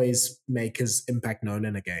will always make his impact known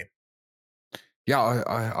in a game. Yeah,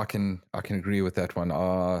 I can agree with that one.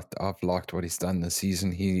 I've liked what he's done this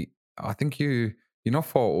season. I think you're not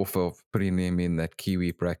far off of putting him in that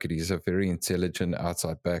Kiwi bracket. He's a very intelligent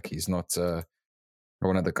outside back. He's not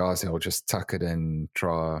one of the guys that will just tuck it and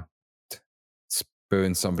try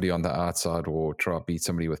burn somebody on the outside or try to beat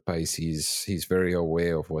somebody with pace. He's very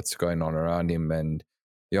aware of what's going on around him, and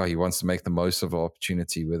he wants to make the most of an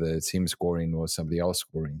opportunity, whether it's him scoring or somebody else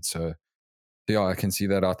scoring. So I can see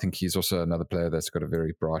that. I think he's also another player that's got a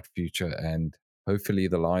very bright future, and hopefully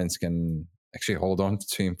the Lions can actually hold on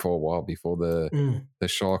to him for a while before the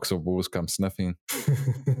Sharks or Bulls come sniffing.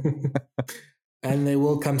 And they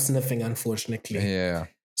will come sniffing, unfortunately. Yeah.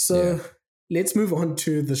 So let's move on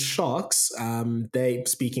to the Sharks.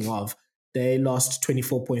 They lost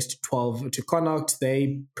 24 points to 12 to Connacht.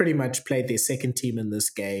 They pretty much played their second team in this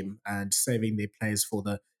game and saving their players for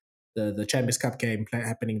the Champions Cup game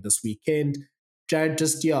happening this weekend. Jared,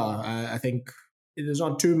 I think there's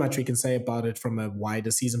not too much we can say about it from a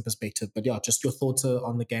wider season perspective, but just your thoughts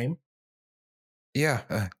on the game.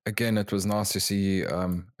 Yeah, again, it was nice to see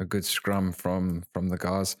a good scrum from the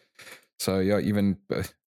guys. So even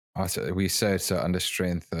we say it's an under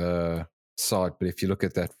strength side, but if you look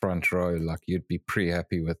at that front row, like you'd be pretty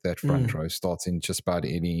happy with that front row starting just about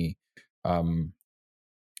any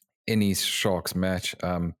Sharks match.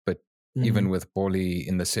 But even with Bolly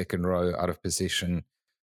in the second row out of position,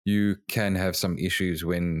 you can have some issues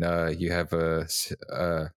when you have a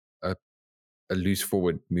loose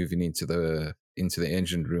forward moving into the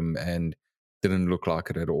engine room and didn't look like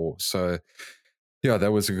it at all. So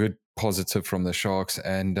that was a good positive from the Sharks.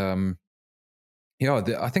 And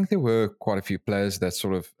I think there were quite a few players that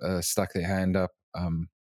sort of stuck their hand up.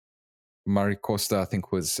 Murray Costa, I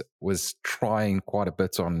think, was trying quite a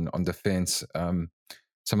bit on defense.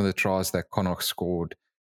 Some of the tries that Connacht scored,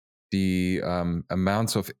 the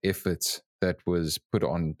amount of effort that was put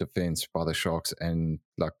on defense by the Sharks, and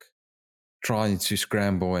like trying to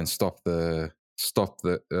scramble and stop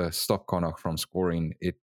Connacht from scoring.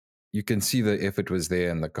 You can see the effort was there,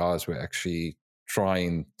 and the guys were actually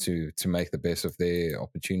trying to make the best of their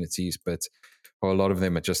opportunities, but for a lot of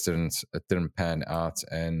them it didn't pan out.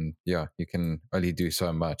 And yeah, you can only do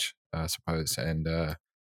so much, I suppose. And there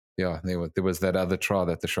was that other try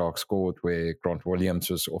that the Sharks scored where Grant Williams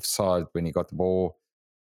was offside when he got the ball.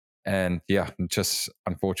 And yeah, just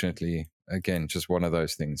unfortunately, again, just one of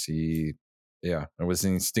those things. It was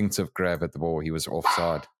an instinctive grab at the ball. He was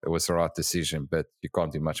offside. It was the right decision, but you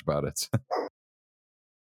can't do much about it.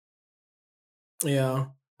 Yeah,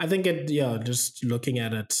 I think just looking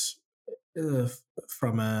at it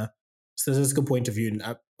from a statistical point of view,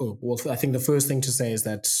 I think the first thing to say is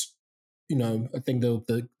that, I think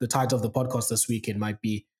the title of the podcast this weekend might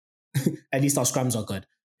be at least our scrums are good,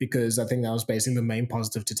 because I think that was basically the main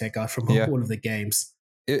positive to take out from all of the games.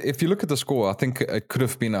 If you look at the score, I think it could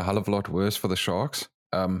have been a hell of a lot worse for the Sharks.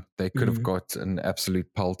 They could have got an absolute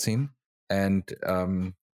pelting. And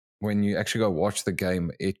when you actually go watch the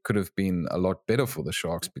game, it could have been a lot better for the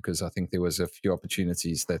Sharks, because I think there was a few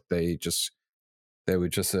opportunities that they were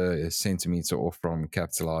just a centimetre off from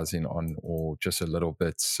capitalising on, or just a little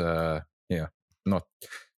bit, not...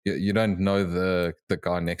 You don't know the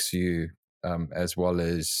guy next to you as well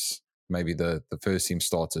as maybe the first team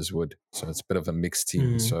starters would. So it's a bit of a mixed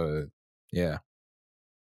team. So, yeah.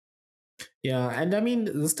 Yeah, and I mean,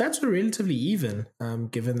 the stats were relatively even,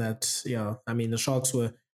 given that, the Sharks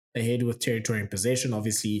were ahead with territory and possession.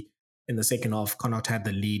 Obviously, in the second half, Connacht had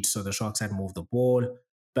the lead, so the Sharks had more of the ball.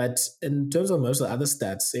 But in terms of most of the other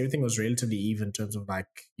stats, everything was relatively even in terms of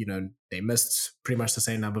they missed pretty much the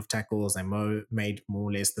same number of tackles. They made more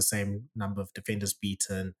or less the same number of defenders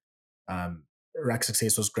beaten. Rack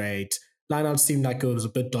success was great. Lineouts seemed like it was a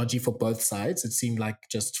bit dodgy for both sides. It seemed like,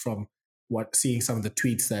 just from seeing some of the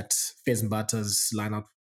tweets, that Fez and Butter's lineout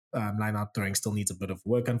throwing still needs a bit of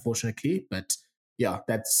work, unfortunately. But yeah,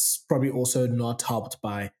 that's probably also not helped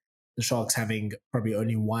by the Sharks having probably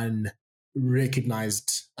only one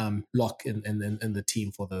recognized lock in the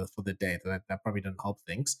team for the day. That probably didn't help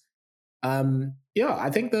things. I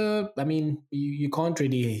think you can't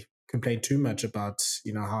really complain too much about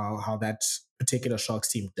how that particular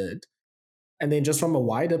Sharks team did. And then just from a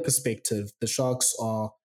wider perspective, the Sharks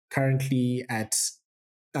are currently at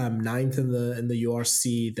ninth in the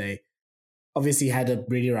URC. They obviously had a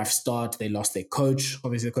really rough start. They lost their coach.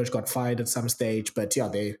 Obviously, the coach got fired at some stage. But yeah,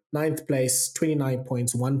 they're ninth place, 29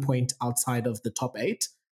 points, 1 point outside of the top 8.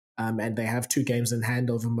 And they have 2 games in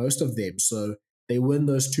hand over most of them. So they win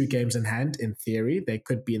those 2 games in hand, in theory, they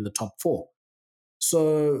could be in the top 4.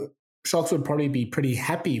 So Sharks would probably be pretty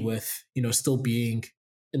happy with, still being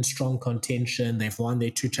in strong contention. They've won their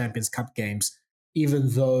 2 Champions Cup games, even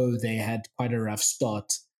though they had quite a rough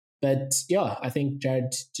start. But yeah, I think,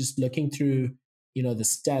 Jared, just looking through, the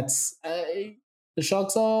stats, the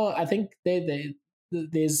Sharks are, I think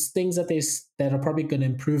there's things that are probably going to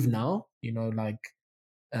improve now,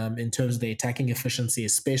 in terms of the attacking efficiency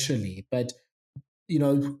especially. But,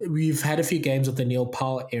 we've had a few games of the Neil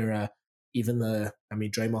Powell era, even though,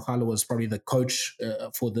 Dre Mogala was probably the coach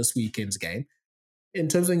for this weekend's game. In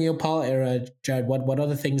terms of the Neil Powell era, Jared, what are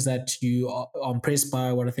the things that you are impressed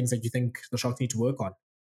by? What are the things that you think the Sharks need to work on?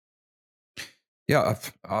 Yeah,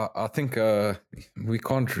 I think we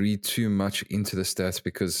can't read too much into the stats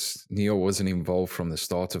because Neil wasn't involved from the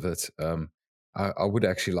start of it. I would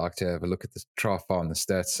actually like to have a look at the try file and the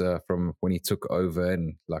stats from when he took over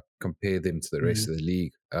and compare them to the rest of the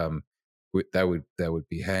league. That would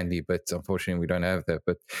be handy, but unfortunately we don't have that.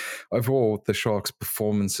 But overall, the Sharks'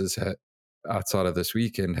 performances outside of this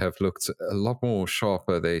weekend have looked a lot more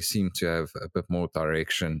sharper. They seem to have a bit more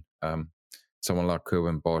direction. Someone like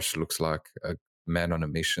Kerwin Bosch looks like a man on a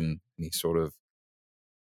mission, and he sort of,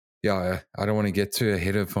 I don't want to get too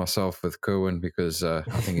ahead of myself with Kerwin because I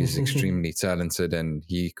think he's extremely talented and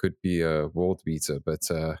he could be a world beater, but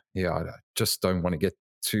I just don't want to get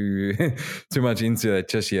too much into it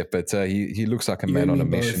just yet. But he looks like a man on a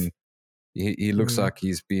mission. He looks like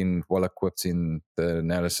he's been well equipped in the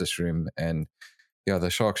analysis room, and the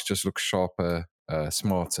Sharks just look sharper,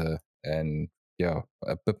 smarter, and a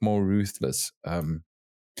bit more ruthless.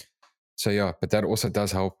 But that also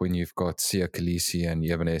does help when you've got Sia Khaleesi and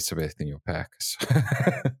Eben Etzebeth in your pack. So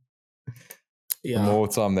the more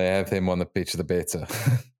time they have them on the pitch, the better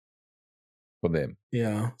for them.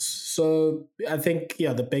 Yeah. So I think,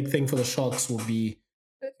 the big thing for the Sharks will be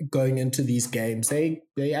going into these games. They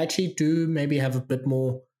actually do maybe have a bit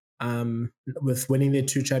more with winning their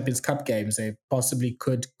 2 Champions Cup games. They possibly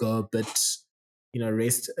could go a bit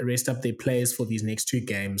rest up their players for these next 2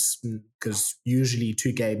 games, because usually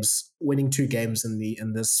winning 2 games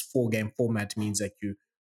in this 4-game format means that you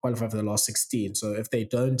qualify for the last 16. So if they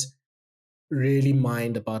don't really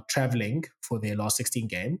mind about traveling for their last 16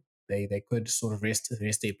 game, they could sort of rest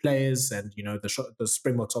their players, and the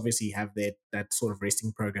Springboks obviously have that sort of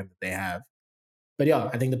resting program that they have. But yeah,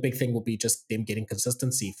 I think the big thing will be just them getting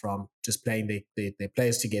consistency from just playing their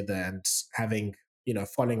players together and having,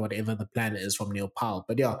 following whatever the plan is from Neil Powell.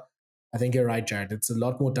 But yeah, I think you're right, Jared. It's a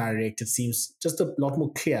lot more direct. It seems just a lot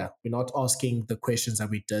more clear. We're not asking the questions that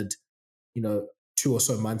we did, 2 or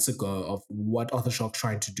so months ago of what are the Sharks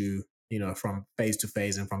trying to do, from phase to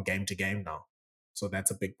phase and from game to game now. So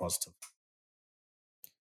that's a big positive.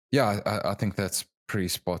 Yeah, I think that's pretty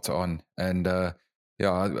spot on. And I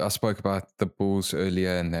spoke about the Bulls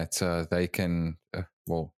earlier, and that they can,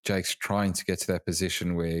 Jake's trying to get to that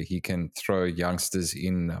position where he can throw youngsters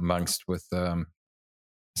in amongst with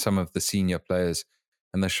some of the senior players.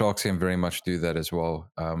 And the Sharks can very much do that as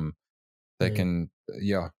well. They can,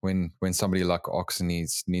 when somebody like Ox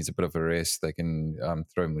needs a bit of a rest, they can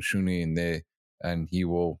throw Mushuni in there, and he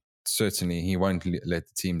won't let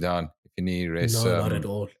the team down. If you need rest, no, not at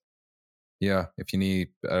all. Yeah, if you need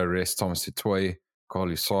a rest, Thomas Tutoy,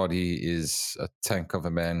 Carly Sardi is a tank of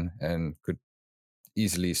a man and could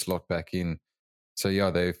easily slot back in. So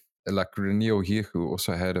yeah, they've like Renio here, who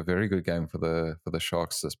also had a very good game for the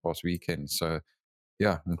Sharks this past weekend. So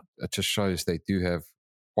yeah, it just shows they do have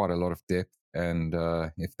quite a lot of depth, and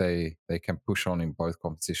if they can push on in both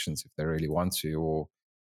competitions if they really want to, or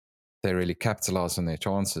they really capitalize on their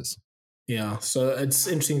chances. Yeah, so it's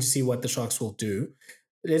interesting to see what the Sharks will do.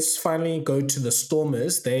 Let's finally go to the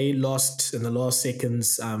Stormers. They lost in the last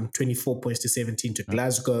seconds, 24 points to 17 to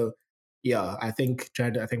Glasgow. Yeah, I think,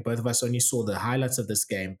 Jared, both of us only saw the highlights of this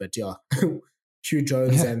game, but yeah, Hugh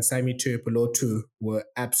Jones and Sami Tuipulotu were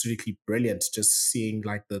absolutely brilliant, just seeing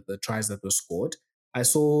like the tries that were scored. I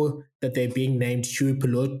saw that they're being named Hugh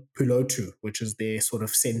Pulotu, which is their sort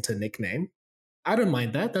of center nickname. I don't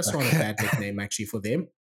mind that. That's not a bad nickname actually for them.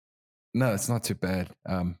 No, it's not too bad.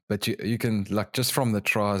 But you can, like, just from the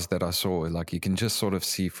tries that I saw, like, you can just sort of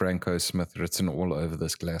see Franco Smith written all over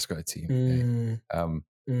this Glasgow team.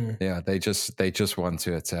 Yeah, they just want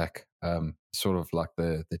to attack, sort of like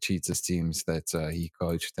the Cheetahs teams that he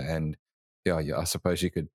coached. And yeah, I suppose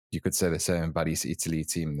you could say the same about his Italy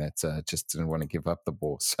team that just didn't want to give up the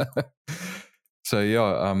ball. So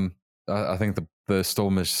yeah, I think the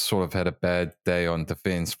Stormers sort of had a bad day on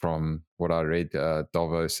defense from what I read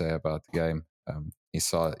Davo say about the game. He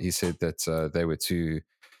said that they were too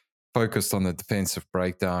focused on the defensive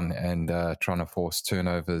breakdown and trying to force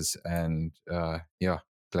turnovers, and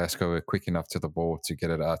Glasgow were quick enough to the ball to get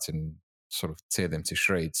it out and sort of tear them to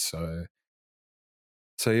shreds.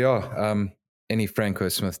 So yeah, any Franco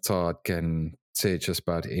Smith Todd can say just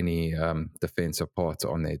about any defensive part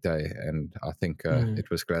on their day, and I think it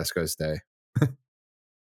was Glasgow's day.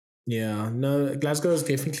 Yeah, no, Glasgow is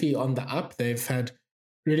definitely on the up. They've had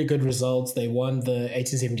really good results. They won the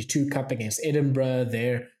 1872 Cup against Edinburgh.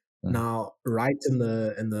 They're now right in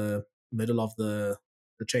the middle of the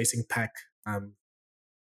chasing pack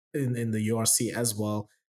in the URC as well.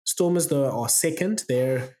 Stormers, though, are second.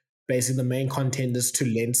 They're basically the main contenders to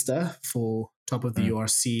Leinster for top of the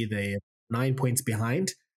URC. They're 9 points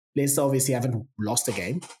behind. Leinster obviously haven't lost a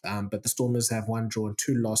game, but the Stormers have 1 draw and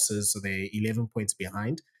 2 losses, so they're 11 points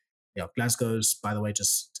behind. Yeah, Glasgow's, by the way,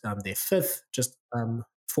 just they're fifth, just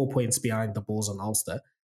 4 points behind the Bulls and Ulster.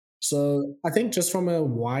 So I think just from a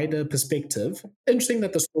wider perspective, interesting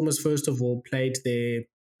that the Stormers, first of all, played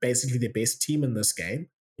basically their best team in this game.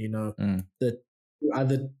 The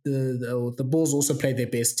Bulls also played their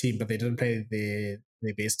best team, but they didn't play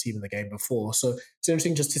their best team in the game before. So it's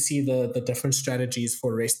interesting just to see the different strategies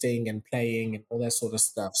for resting and playing and all that sort of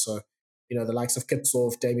stuff. So, the likes of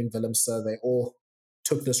Kitsoff, Damien Willemse, they all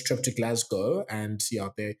took this trip to Glasgow, and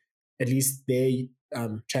at least their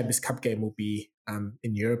Champions Cup game will be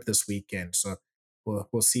in Europe this weekend. So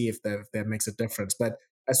we'll see if that makes a difference. But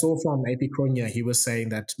I saw from AP Kronya, he was saying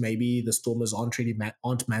that maybe the Stormers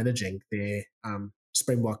aren't managing their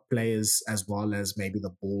Springbok players as well as maybe the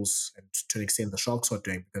Bulls, and to an extent the Sharks are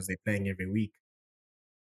doing, because they're playing every week.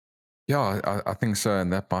 Yeah, I think so,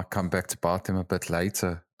 and that might come back to bite them a bit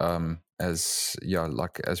later. As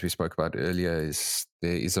we spoke about earlier,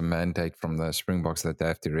 there is a mandate from the Springboks that they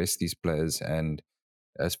have to rest these players, and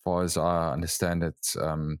as far as I understand it,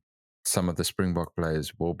 some of the Springbok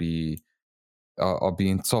players are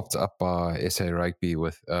being topped up by SA Rugby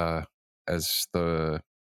with as the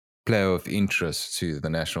player of interest to the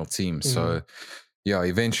national team. So yeah,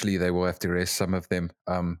 eventually they will have to rest some of them.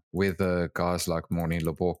 Whether guys like Morny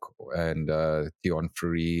Lebok and Dion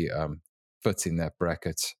Fury fits in that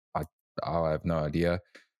bracket, I have no idea.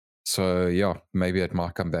 So yeah, maybe it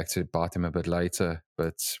might come back to bite him a bit later.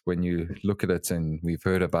 But when you look at it, and we've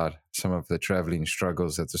heard about some of the travelling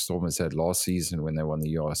struggles that the Stormers had last season when they won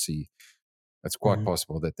the URC, it's quite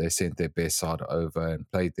possible that they sent their best side over and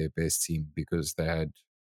played their best team because they had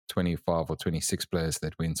 25 or 26 players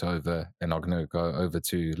that went over and are going to go over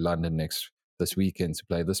to London this weekend to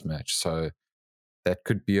play this match. So that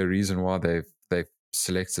could be a reason why they've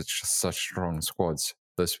selected such strong squads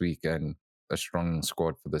this week and a strong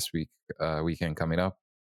squad for this weekend coming up.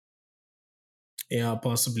 Yeah,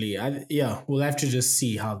 possibly. We'll have to just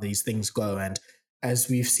see how these things go. And as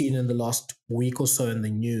we've seen in the last week or so in the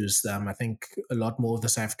news, I think a lot more of the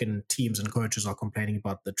South African teams and coaches are complaining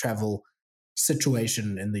about the travel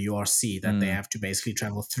situation in the URC, that they have to basically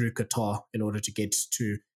travel through Qatar in order to get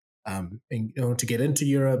to in order to get into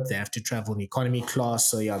Europe. They have to travel in economy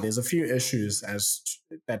class. So yeah, there's a few issues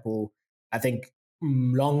that will, I think,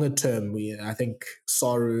 longer term. I think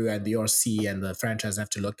Saru and the URC and the franchise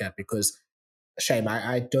have to look at, because shame.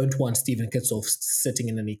 I don't want Stephen Kitsoff sitting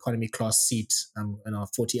in an economy class seat in a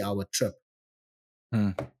 40-hour trip.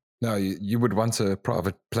 No, you would want a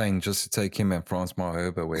private plane just to take him and Franz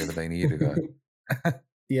Maherber wherever they need to go.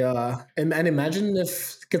 Yeah. And imagine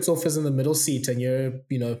if Kitsoff is in the middle seat and you're,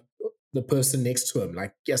 the person next to him.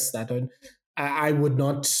 Like, yes, I would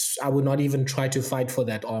not even try to fight for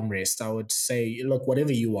that armrest. I would say, look,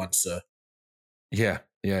 whatever you want, sir. Yeah,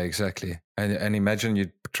 exactly. And imagine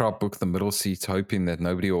you try to book the middle seat hoping that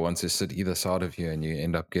nobody will want to sit either side of you, and you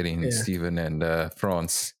end up getting Stephen and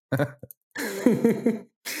France.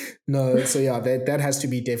 No, so yeah, that has to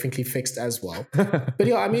be definitely fixed as well. But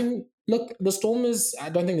yeah, I mean, look, the Stormers, I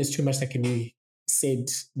don't think there's too much that can be said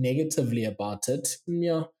negatively about it.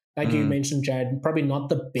 Yeah, like you mentioned, Jared, probably not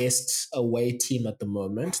the best away team at the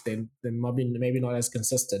moment. They might be maybe not as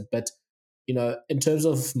consistent, but in terms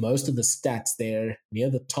of most of the stats, they're near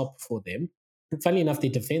the top for them. Funnily enough, their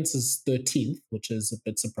defense is 13th, which is a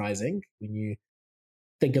bit surprising when you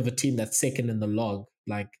think of a team that's second in the log.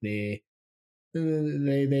 Like they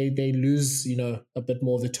lose, a bit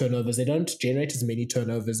more of the turnovers. They don't generate as many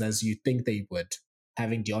turnovers as you think they would,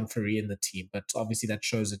 having Dion Fury in the team. But obviously that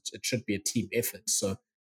shows it should be a team effort. So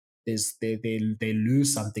they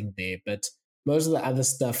lose something there. But most of the other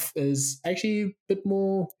stuff is actually a bit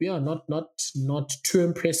more, not too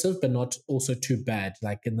impressive, but not also too bad.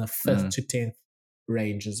 Like in the 5th to 10th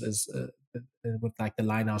range is with like the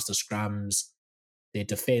lineouts, the scrums. Their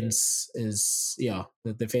defense is,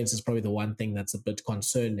 the defense is probably the one thing that's a bit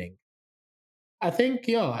concerning. I think,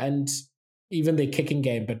 and even their kicking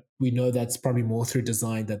game, but we know that's probably more through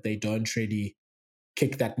design, that they don't really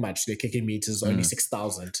kick that much. Their kicking meters is only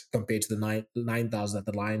 6,000 compared to the 9,000 that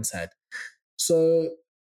the Lions had. So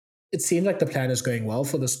it seems like the plan is going well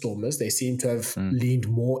for the Stormers. They seem to have leaned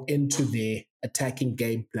more into their attacking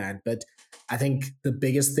game plan. But I think the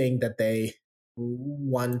biggest thing that they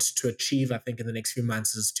want to achieve, I think, in the next few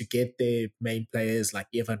months is to get their main players like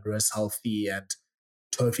Evan Roos healthy and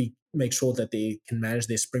totally make sure that they can manage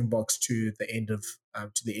their Springboks to the end of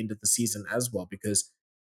the season as well, because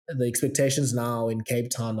the expectations now in Cape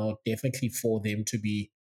Town are definitely for them to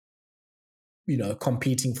be,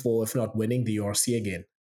 competing for, if not winning, the URC again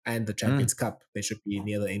and the Champions Cup. They should be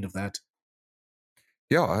near the end of that.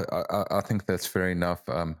 Yeah, I think that's fair enough.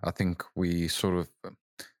 I think we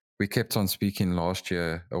kept on speaking last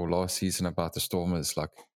season about the Stormers,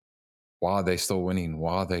 like, why are they still winning?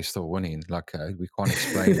 Why are they still winning? Like, we can't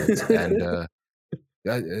explain it. And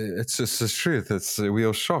it's just the truth. We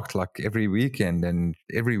were shocked, like, every weekend. And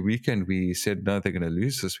every weekend we said, no, they're going to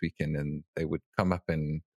lose this weekend. And they would come up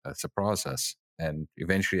and surprise us. And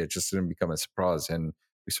eventually it just didn't become a surprise. And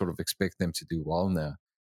we sort of expect them to do well now.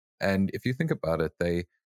 And if you think about it,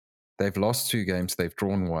 they've lost 2 games, they've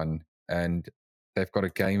drawn 1, and they've got a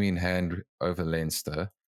game in hand over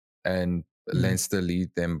Leinster, and Leinster lead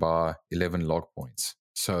them by 11 log points.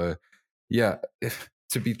 So, yeah,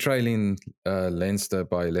 to be trailing Leinster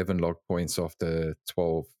by 11 log points after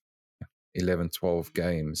 12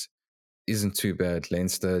 games isn't too bad.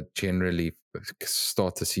 Leinster generally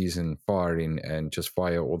start the season firing and just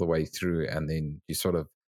fire all the way through, and then you sort of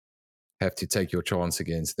have to take your chance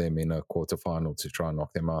against them in a quarterfinal to try and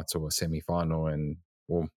knock them out, or a semi-final,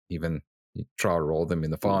 or even try to roll them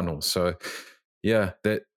in the final. So, yeah,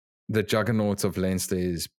 the juggernaut of Leinster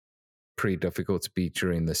is pretty difficult to beat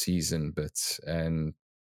during the season, and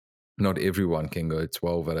not everyone can go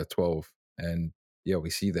 12 out of 12. And yeah,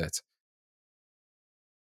 we see that.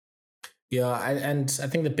 Yeah, and I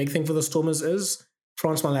think the big thing for the Stormers is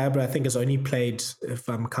France Malabre, I think, has only played, if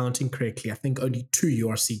I'm counting correctly, I think only 2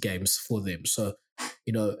 URC games for them. So,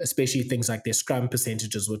 especially things like their scrum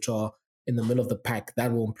percentages, which are in the middle of the pack,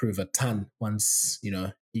 that will improve a ton once,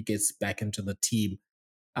 he gets back into the team.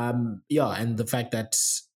 And the fact that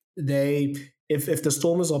if the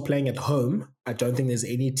Stormers are playing at home, I don't think there's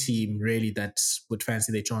any team really that would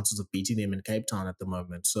fancy their chances of beating them in Cape Town at the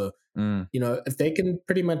moment. So, if they can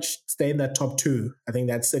pretty much stay in that top 2, I think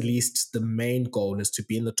that's at least the main goal, is to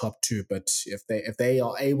be in the top 2. But if they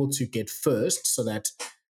are able to get first, so that,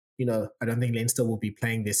 I don't think Leinster will be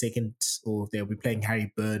playing their second, or they'll be playing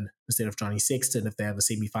Harry Byrne instead of Johnny Sexton if they have a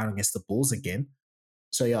semi-final against the Bulls again.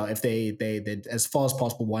 So yeah, if they as far as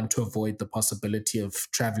possible want to avoid the possibility of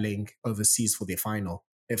traveling overseas for their final,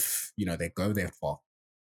 if they go that far.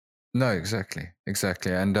 No, exactly.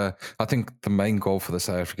 And I think the main goal for the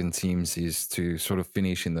South African teams is to sort of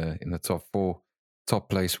finish in the top 4. Top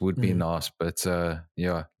place would be nice, but I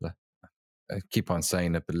keep on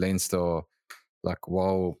saying it. But Leinster, like,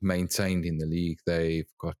 well maintained in the league,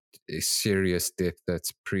 they've got a serious depth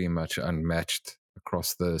that's pretty much unmatched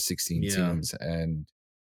across the 16 teams, and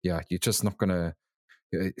you're just not gonna.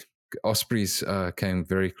 Ospreys came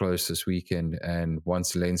very close this weekend, and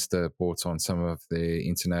once Leinster brought on some of their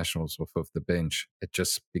internationals off of the bench, it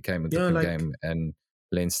just became a different game, and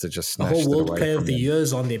Leinster just snatched the whole World it away Player from of the them.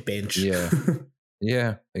 Year's on their bench.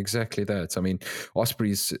 Yeah, exactly that. I mean,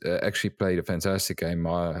 Ospreys actually played a fantastic game.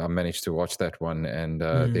 I managed to watch that one, and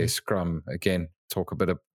their scrum, again, talk a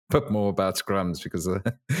bit more about scrums because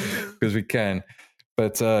we can.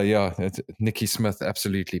 But Nicky Smith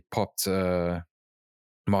absolutely popped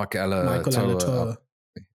Michael Alatoa.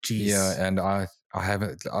 Yeah, and I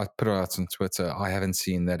put it out on Twitter. I haven't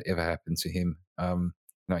seen that ever happen to him.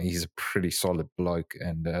 He's a pretty solid bloke,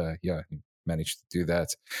 and he managed to do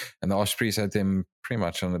that. And the Ospreys had them pretty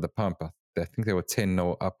much under the pump. I think they were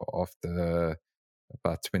 10-0 up after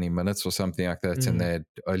about 20 minutes or something like that, and they had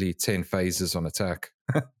only 10 phases on attack.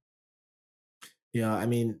 I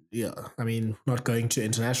mean, not going to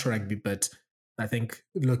international rugby, but I think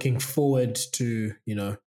looking forward to,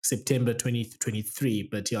 September 2023.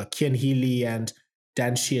 But Kian Healy and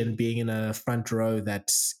Dan Sheehan being in a front row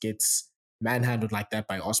that gets manhandled like that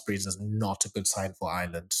by Ospreys is not a good sign for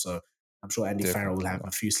Ireland. So I'm sure Andy Farrell will have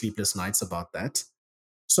a few sleepless nights about that.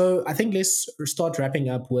 So I think let's start wrapping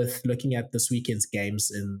up with looking at this weekend's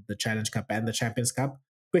games in the Challenge Cup and the Champions Cup.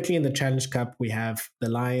 Quickly in the Challenge Cup, we have the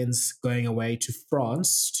Lions going away to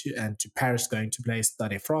France and to Paris going to play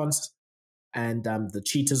Stade France. And the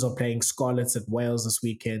Cheetahs are playing Scarlets at Wales this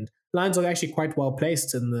weekend. Lions are actually quite well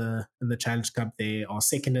placed in the Challenge Cup. They are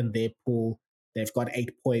second in their pool. They've got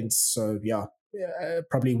 8 points. So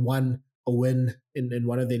probably a win in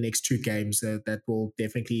one of their next 2 games that will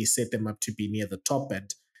definitely set them up to be near the top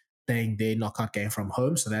and playing their knockout game from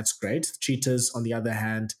home. So that's great. The Cheetahs, on the other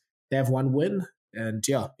hand, they have 1 win. And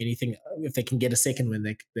anything, if they can get a second win,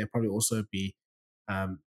 they'll probably also be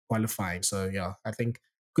qualifying. So I think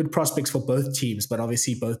good prospects for both teams, but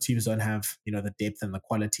obviously both teams don't have the depth and the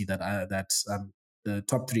quality that the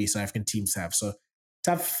top 3 South African teams have. So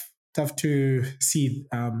tough to see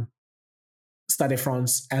Stade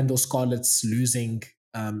France and those Scarlets losing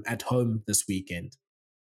at home this weekend.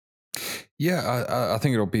 Yeah, I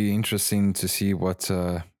think it'll be interesting to see what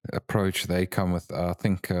approach they come with. I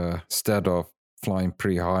think Stade are flying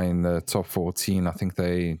pretty high in the top 14. I think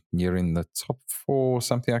they near in the top 4,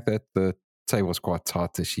 something like that. The table's quite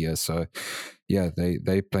tight this year, so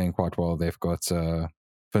they're playing quite well. They've got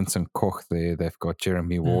Vincent Koch there. They've got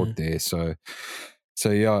Jeremy Ward there. So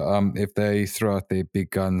if they throw out their big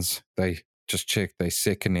guns, they just check they're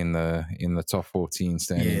second in the top 14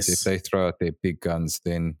 standings. If they throw out their big guns,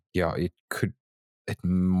 then it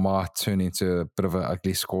might turn into a bit of an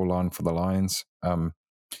ugly scoreline for the Lions.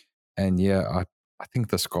 I think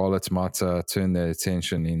the Scarlets might turn their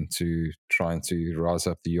attention into trying to rise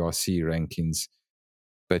up the URC rankings.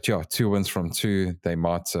 But 2 wins from 2, they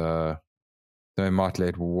might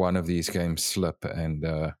let one of these games slip, and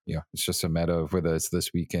it's just a matter of whether it's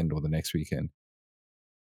this weekend or the next weekend.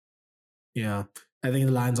 Yeah, I think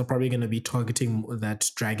the Lions are probably going to be targeting that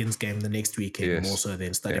Dragons game the next weekend more so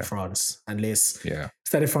than Stade France, unless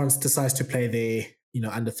Stade France decides to play their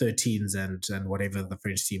under 13s and whatever the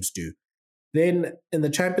French teams do. Then in the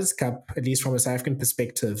Champions Cup, at least from a South African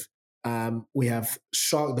perspective, we have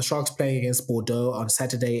the Sharks playing against Bordeaux on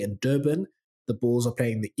Saturday in Durban. The Bulls are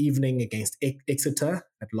playing the evening against Exeter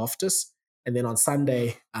at Loftus. And then on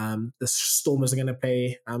Sunday, the Stormers are going to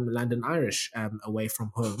play London Irish away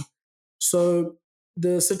from home. So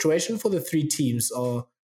the situation for the 3 teams are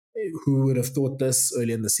who would have thought this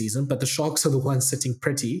early in the season? But the Sharks are the ones sitting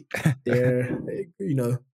pretty. They're,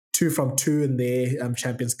 2-2 in their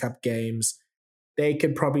Champions Cup games. They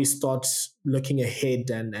could probably start looking ahead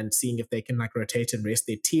and seeing if they can rotate and rest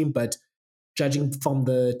their team. But judging from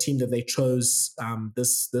the team that they chose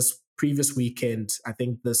this previous weekend, I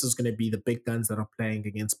think this is going to be the big guns that are playing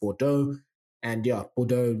against Bordeaux. And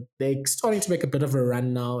Bordeaux, they're starting to make a bit of a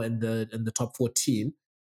run now in the top 14.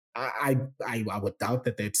 I would doubt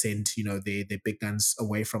that they'd send their big guns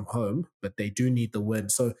away from home, but they do need the win.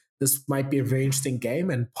 So this might be a very interesting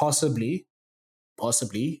game, and possibly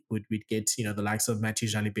we'd get the likes of Mathieu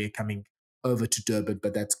Jalibert coming over to Durban,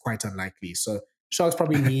 but that's quite unlikely. So Sharks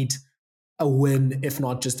probably need a win, if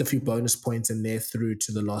not just a few bonus points, and they're through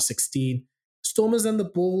to the last 16. Stormers and the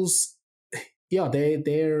Bulls,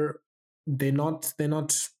 they're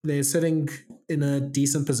sitting in a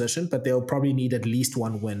decent position, but they'll probably need at least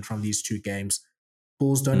one win from these two games.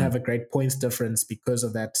 Bulls don't have a great points difference because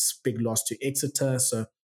of that big loss to Exeter. So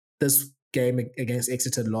this game against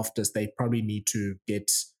Exeter Loftus, they probably need to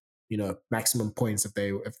get maximum points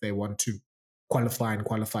if they want to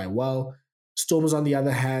qualify well. Stormers, on the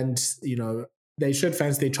other hand, they should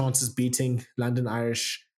fancy their chances beating London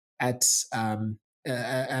Irish at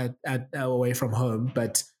away from home,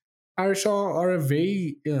 but Irish are a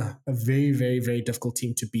very, very, very difficult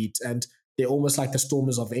team to beat, and they're almost like the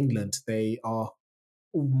Stormers of England. They are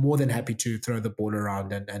more than happy to throw the ball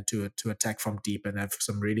around and to attack from deep and have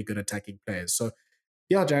some really good attacking players. So,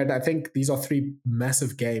 yeah, Jared, I think these are three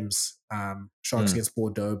massive games: Sharks against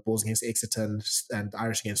Bordeaux, Bulls against Exeter, and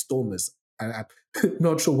Irish against Stormers. I'm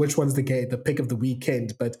not sure which one's the pick of the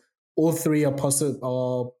weekend, but all three are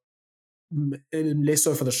possible. Less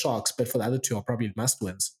so for the Sharks, but for the other two are probably must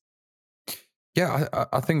wins. Yeah,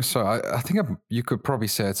 I think so. I think you could probably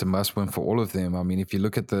say it's a must win for all of them. I mean, if you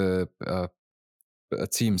look at the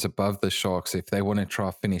teams above the Sharks, if they want to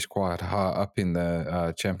try finish quite high up in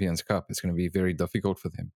the Champions Cup, it's going to be very difficult for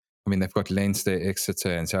them. I mean, they've got Leinster,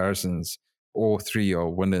 Exeter, and Saracens. All three are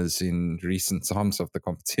winners in recent times of the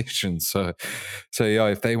competition. So yeah,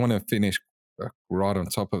 if they want to finish right on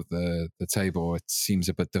top of the table, it seems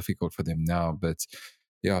a bit difficult for them now. But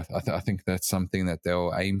yeah, I think that's something that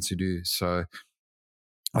they'll aim to do. So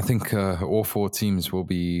I think all four teams will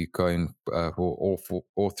be going,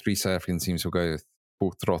 all three South African teams will go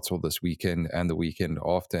full throttle this weekend and the weekend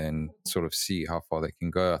after, and sort of see how far they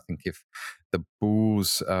can go. I think if the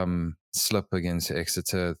Bulls slip against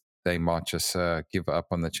Exeter, they might just give up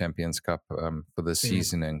on the Champions Cup for this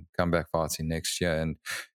season and come back fighting next year. And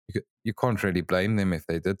you can't really blame them if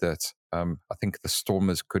they did that. I think the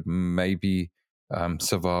Stormers could maybe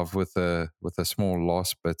survive with a small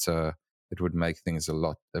loss, but it would make things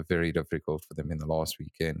very difficult for them in the last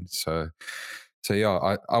weekend. So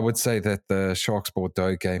yeah, I would say that the Sharks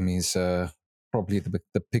Bordeaux game is probably the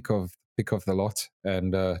pick of the lot,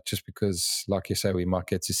 and just because, like you say, we might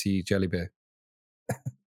get to see Jalibert.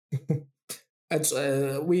 If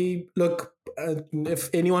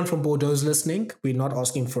anyone from Bordeaux is listening, we're not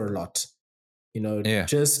asking for a lot.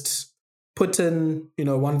 Just put in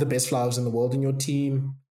one of the best flyers in the world in your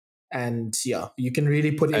team, and you can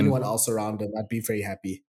really put anyone else around him. I'd be very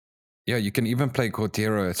happy. Yeah, you can even play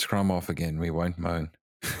Gurthrö at Scrum off again. We won't moan.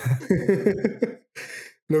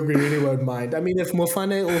 Look, we really won't mind. I mean, if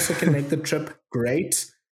Mofane also can make the trip,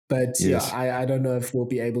 great. But yes. I don't know if we'll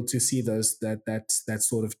be able to see that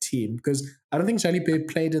sort of team, because I don't think Jalibert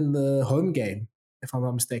played in the home game, if I'm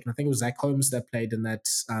not mistaken. I think it was Zach Holmes that played in that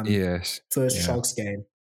first Sharks game.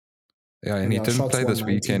 Yeah, and he didn't Sharks play this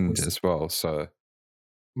weekend as well, so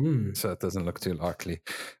it doesn't look too likely.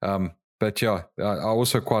 But yeah, I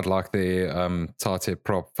also quite like the Tate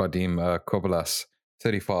prop, Vadim Kobalas,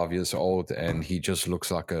 35 years old, and he just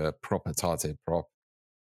looks like a proper Tate prop.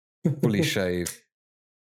 Fully shaved,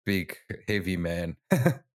 big, heavy man.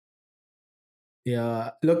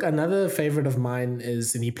 Yeah, look, another favorite of mine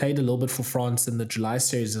is, and he played a little bit for France in the July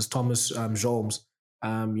series, is Thomas Jorms.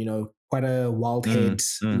 Quite a wild head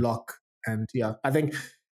lock. And I think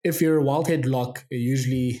if you're a wild head lock,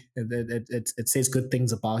 usually it says good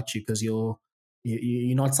things about you, because you're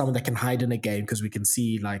not someone that can hide in a game, because we can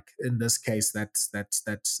see, like in this case, that's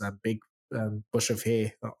a big bush of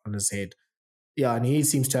hair on his head. Yeah, and he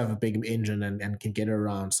seems to have a big engine and can get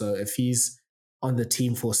around. So if he's on the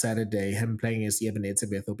team for Saturday, him playing as Eben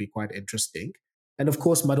Etzebeth will be quite interesting. And of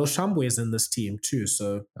course, Mado Shambwe is in this team too.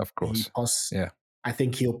 So of course, I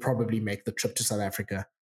think he'll probably make the trip to South Africa,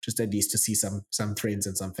 just at least to see some friends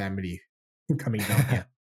and some family coming down here.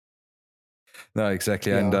 No,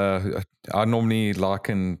 exactly. And Yeah. I normally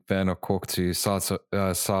liken Werner Kok to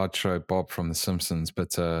Sideshow Bob from The Simpsons,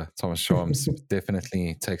 but Thomas Shams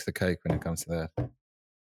definitely takes the cake when it comes to that.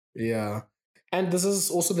 Yeah. And this is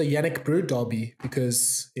also the Yannick Brew derby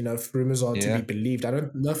because, if rumors are to be Yeah. believed, I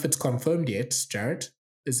don't know if it's confirmed yet, Jared.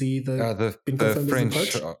 Is he The been the confirmed as the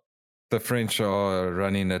French coach? the French are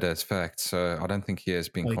running it as fact, so I don't think he has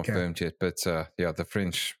been Okay. confirmed yet. But the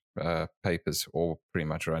French papers all pretty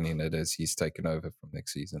much running it as he's taken over from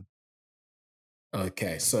next season.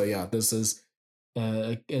 Okay. So, yeah, this is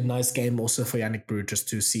a nice game also for Yannick Brew just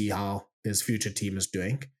to see how his future team is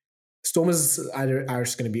doing. Stormers Irish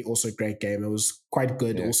is going to be also a great game. It was quite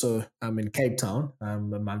good Yeah. also in Cape Town a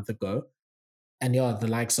month ago. And yeah, the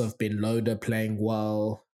likes of Ben Loader playing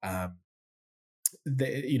well.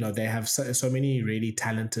 They have so many really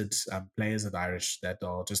talented players at Irish that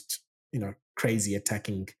are just crazy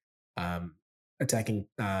um, attacking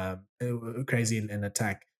crazy in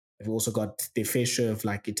attack. They've also got the fair share of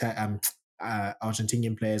like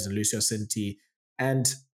Argentinian players and Lucio Cinti,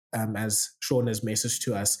 and as Sean has messaged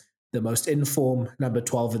to us, the most informed number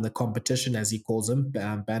 12 in the competition, as he calls him,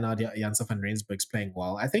 Bernard Janssen van Rensburg's playing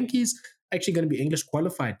well. I think he's actually going to be English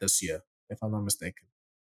qualified this year, if I'm not mistaken.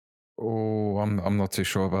 Oh, I'm not too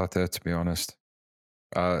sure about that, to be honest.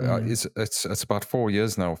 Mm. It's about 4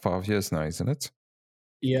 years now, 5 years now, isn't it? How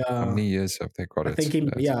Yeah, many years have they got I it?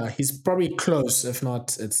 think he's probably close. If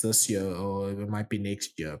not, it's this year or it might be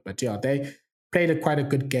next year. But yeah, they played quite a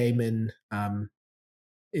good game in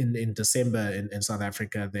December in South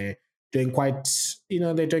Africa. They're doing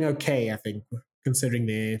they're doing okay. I think considering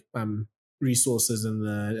their resources in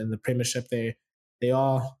the Premiership, they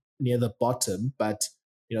are near the bottom, but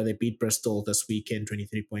they beat Bristol this weekend,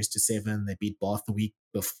 23 points to 7. They beat Bath the week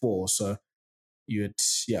before, so you'd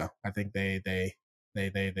I think they're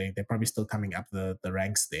probably still coming up the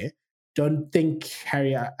ranks there. Don't think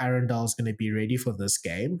Harry Arundel is going to be ready for this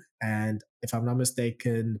game, and if I'm not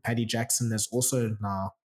mistaken, Paddy Jackson has also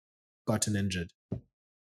now gotten injured.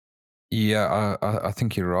 Yeah, I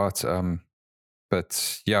think you're right.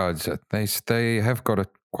 But yeah, they have got a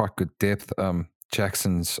quite good depth.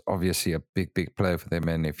 Jackson's obviously a big player for them,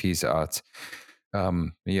 and if he's out,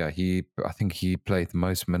 I think he played the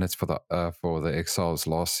most minutes for the Exiles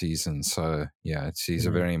last season. So yeah, he's a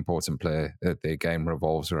Mhm. very important player. Their game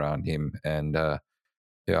revolves around him, and I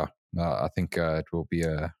think it will be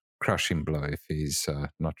a crushing blow if he's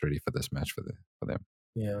not ready for this match for them.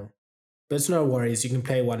 Yeah, but it's no worries. You can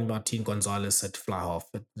play one Martin Gonzalez at fly half.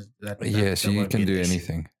 Yes, That you won't be can an do issue.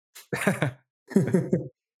 anything.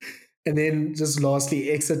 And then just lastly,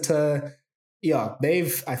 Exeter, yeah,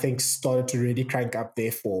 they've I think started to really crank up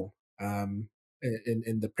their form in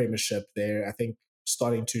the Premiership. They're I think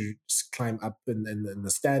starting to climb up in the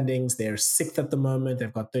standings. They're sixth at the moment.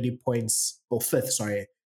 They've got 30 points, or fifth, sorry,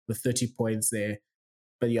 with 30 points there.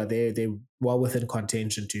 But yeah, they're well within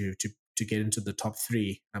contention to get into the top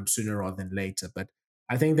three sooner rather than later. But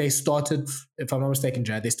I think they started, if I'm not mistaken,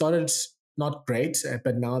 Jad, they started not great,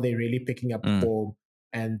 but now they're really picking up Mm, form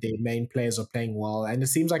and their main players are playing well. And it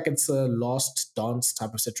seems like it's a last dance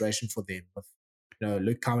type of situation for them. With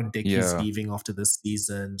Luke Cowan-Dick is yeah. leaving after this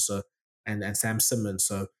season, so and Sam Simmons.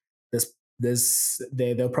 So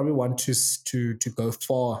they'll probably want to go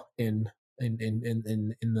far in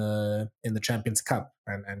the Champions Cup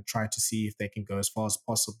and try to see if they can go as far as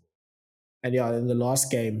possible. And yeah, in the last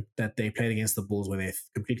game that they played against the Bulls, where they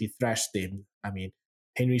completely thrashed them, I mean,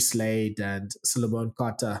 Henry Slade and Solomon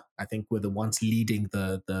Carter, I think, were the ones leading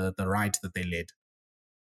the ride that they led.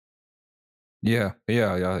 Yeah.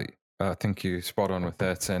 I think you spot on with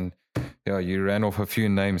that. And yeah, you ran off a few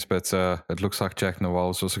names, but it looks like Jack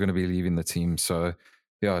Noel's also going to be leaving the team. So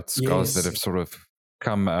yeah, it's guys that Yes. have sort of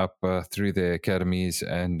come up through their academies,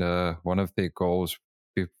 and one of their goals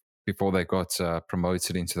before they got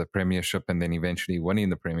promoted into the Premiership and then eventually winning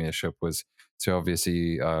the Premiership was to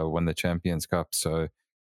obviously win the Champions Cup. So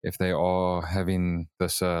if they are having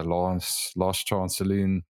this last chance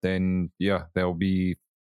saloon, then yeah, they'll be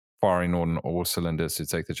firing on all cylinders to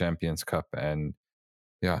take the Champions Cup, and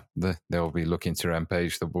yeah, they'll be looking to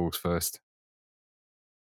rampage the Bulls first.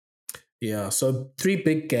 Yeah, so three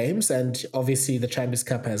big games, and obviously the Champions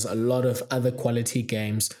Cup has a lot of other quality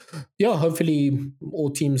games. Yeah, hopefully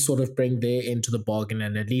all teams sort of bring their into the bargain,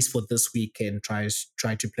 and at least for this weekend, try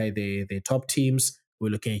to play their top teams. We're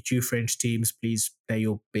looking at you French teams. Please play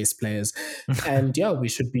your best players, and yeah, we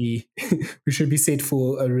should be we should be set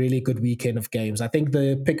for a really good weekend of games. I think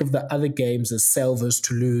the pick of the other games is Sale versus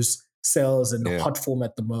Toulouse. Sale's in Yeah, hot form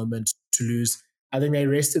at the moment. Toulouse, I think they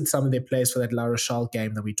rested some of their players for that La Rochelle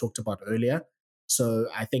game that we talked about earlier. So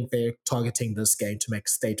I think they're targeting this game to make a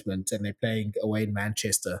statement, and they're playing away in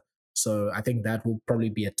Manchester. So I think that will probably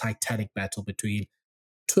be a titanic battle between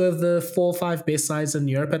two of the 4 or 5 best sides in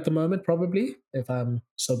Europe at the moment, probably, if I'm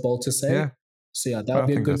so bold to say. Yeah, So yeah, that'll I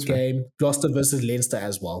be a think good that's fair. game. Gloucester versus Leinster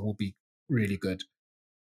as well will be really good.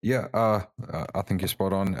 Yeah, I think you're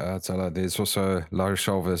spot on, Thala. There's also La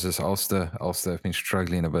Rochelle versus Ulster. Ulster have been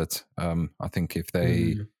struggling a bit. I think if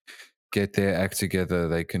they Mm. get their act together,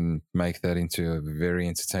 they can make that into a very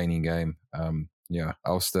entertaining game. Yeah,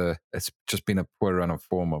 Ulster, it's just been a poor run of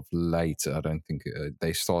form of late. I don't think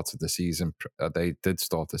they started the season, they did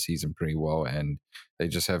start the season pretty well, and they're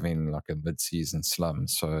just having like a mid-season slump.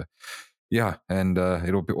 So, yeah, and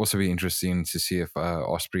it'll also be interesting to see if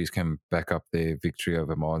Ospreys can back up their victory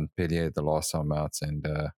over Montpellier the last time out and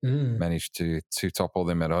Mm. manage to topple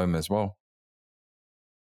them at home as well.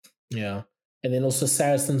 Yeah. And then also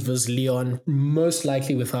Saracens versus Leon, most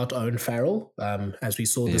likely without Owen Farrell. As we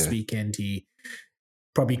saw this Yeah, weekend, he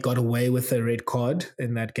probably got away with a red card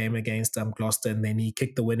in that game against Gloucester, and then he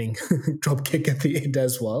kicked the winning drop kick at the end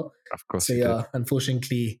as well. of course So he did. yeah,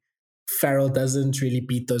 unfortunately, Farrell doesn't really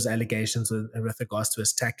beat those allegations with regards to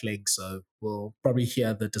his tackling. So we'll probably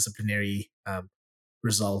hear the disciplinary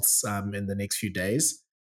results in the next few days.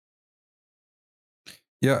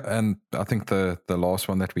 Yeah, and I think the last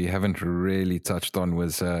one that we haven't really touched on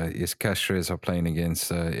was is Castres are playing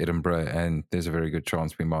against Edinburgh, and there's a very good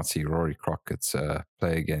chance we might see Rory Crockett's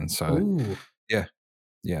play again. So Ooh. yeah,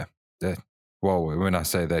 yeah. That, well, when I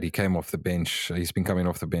say that, he came off the bench. He's been coming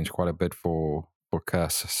off the bench quite a bit for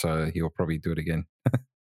Cass, so he'll probably do it again.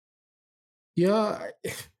 Yeah,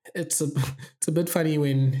 it's a it's a bit funny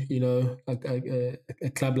when a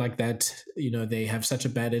club like that, they have such a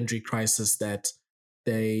bad injury crisis that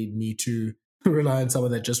they need to rely on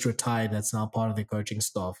someone that just retired that's now part of the coaching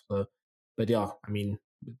staff. So, but yeah, I mean,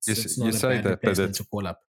 it's You not a say bad that, but replacement to call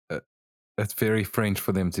up. uh, it's very French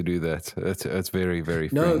for them to do that. It's very very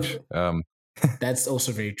French. No, that's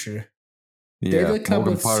also very true. They're Yeah, the club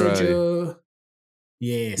Morgan with Parra. Sergio.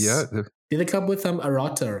 Yeah, Yes, they're the club with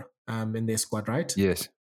Arata in their squad, right? yes,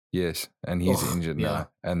 yes, and he's Oh, injured yeah. now,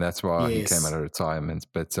 and that's why he came out Yes. of retirement.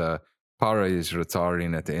 But Para is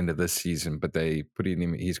retiring at the end of this season, but they put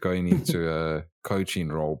him. He's going into a coaching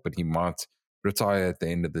role, but he might retire at the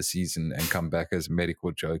end of the season and come back as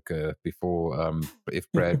medical joker before if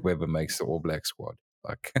Brad Weber makes the All Black squad.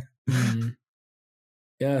 Like Mm.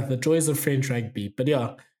 Yeah, the joys of French rugby. But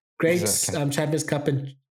yeah, great exactly. Champions Cup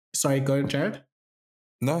and sorry, go Jared.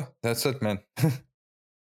 No, that's it, man.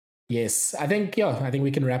 Yes, I think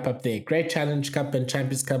we can wrap up there. Great Challenge Cup and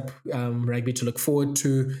Champions Cup rugby to look forward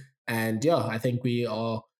to, and yeah, I think we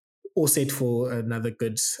are all set for another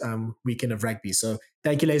good weekend of rugby. So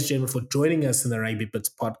thank you, ladies and gentlemen, for joining us in the Rugby Bits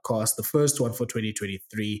podcast, the first one for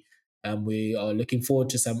 2023. We are looking forward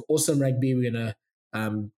to some awesome rugby. We're gonna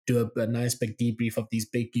do a nice big debrief of these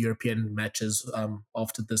big European matches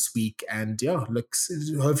after this week, and yeah, looks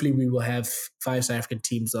hopefully we will have 5 South African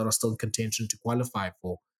teams that are still in contention to qualify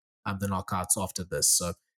for the knockouts after this.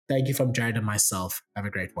 So thank you from Jared and myself. Have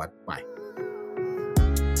a great one. Bye.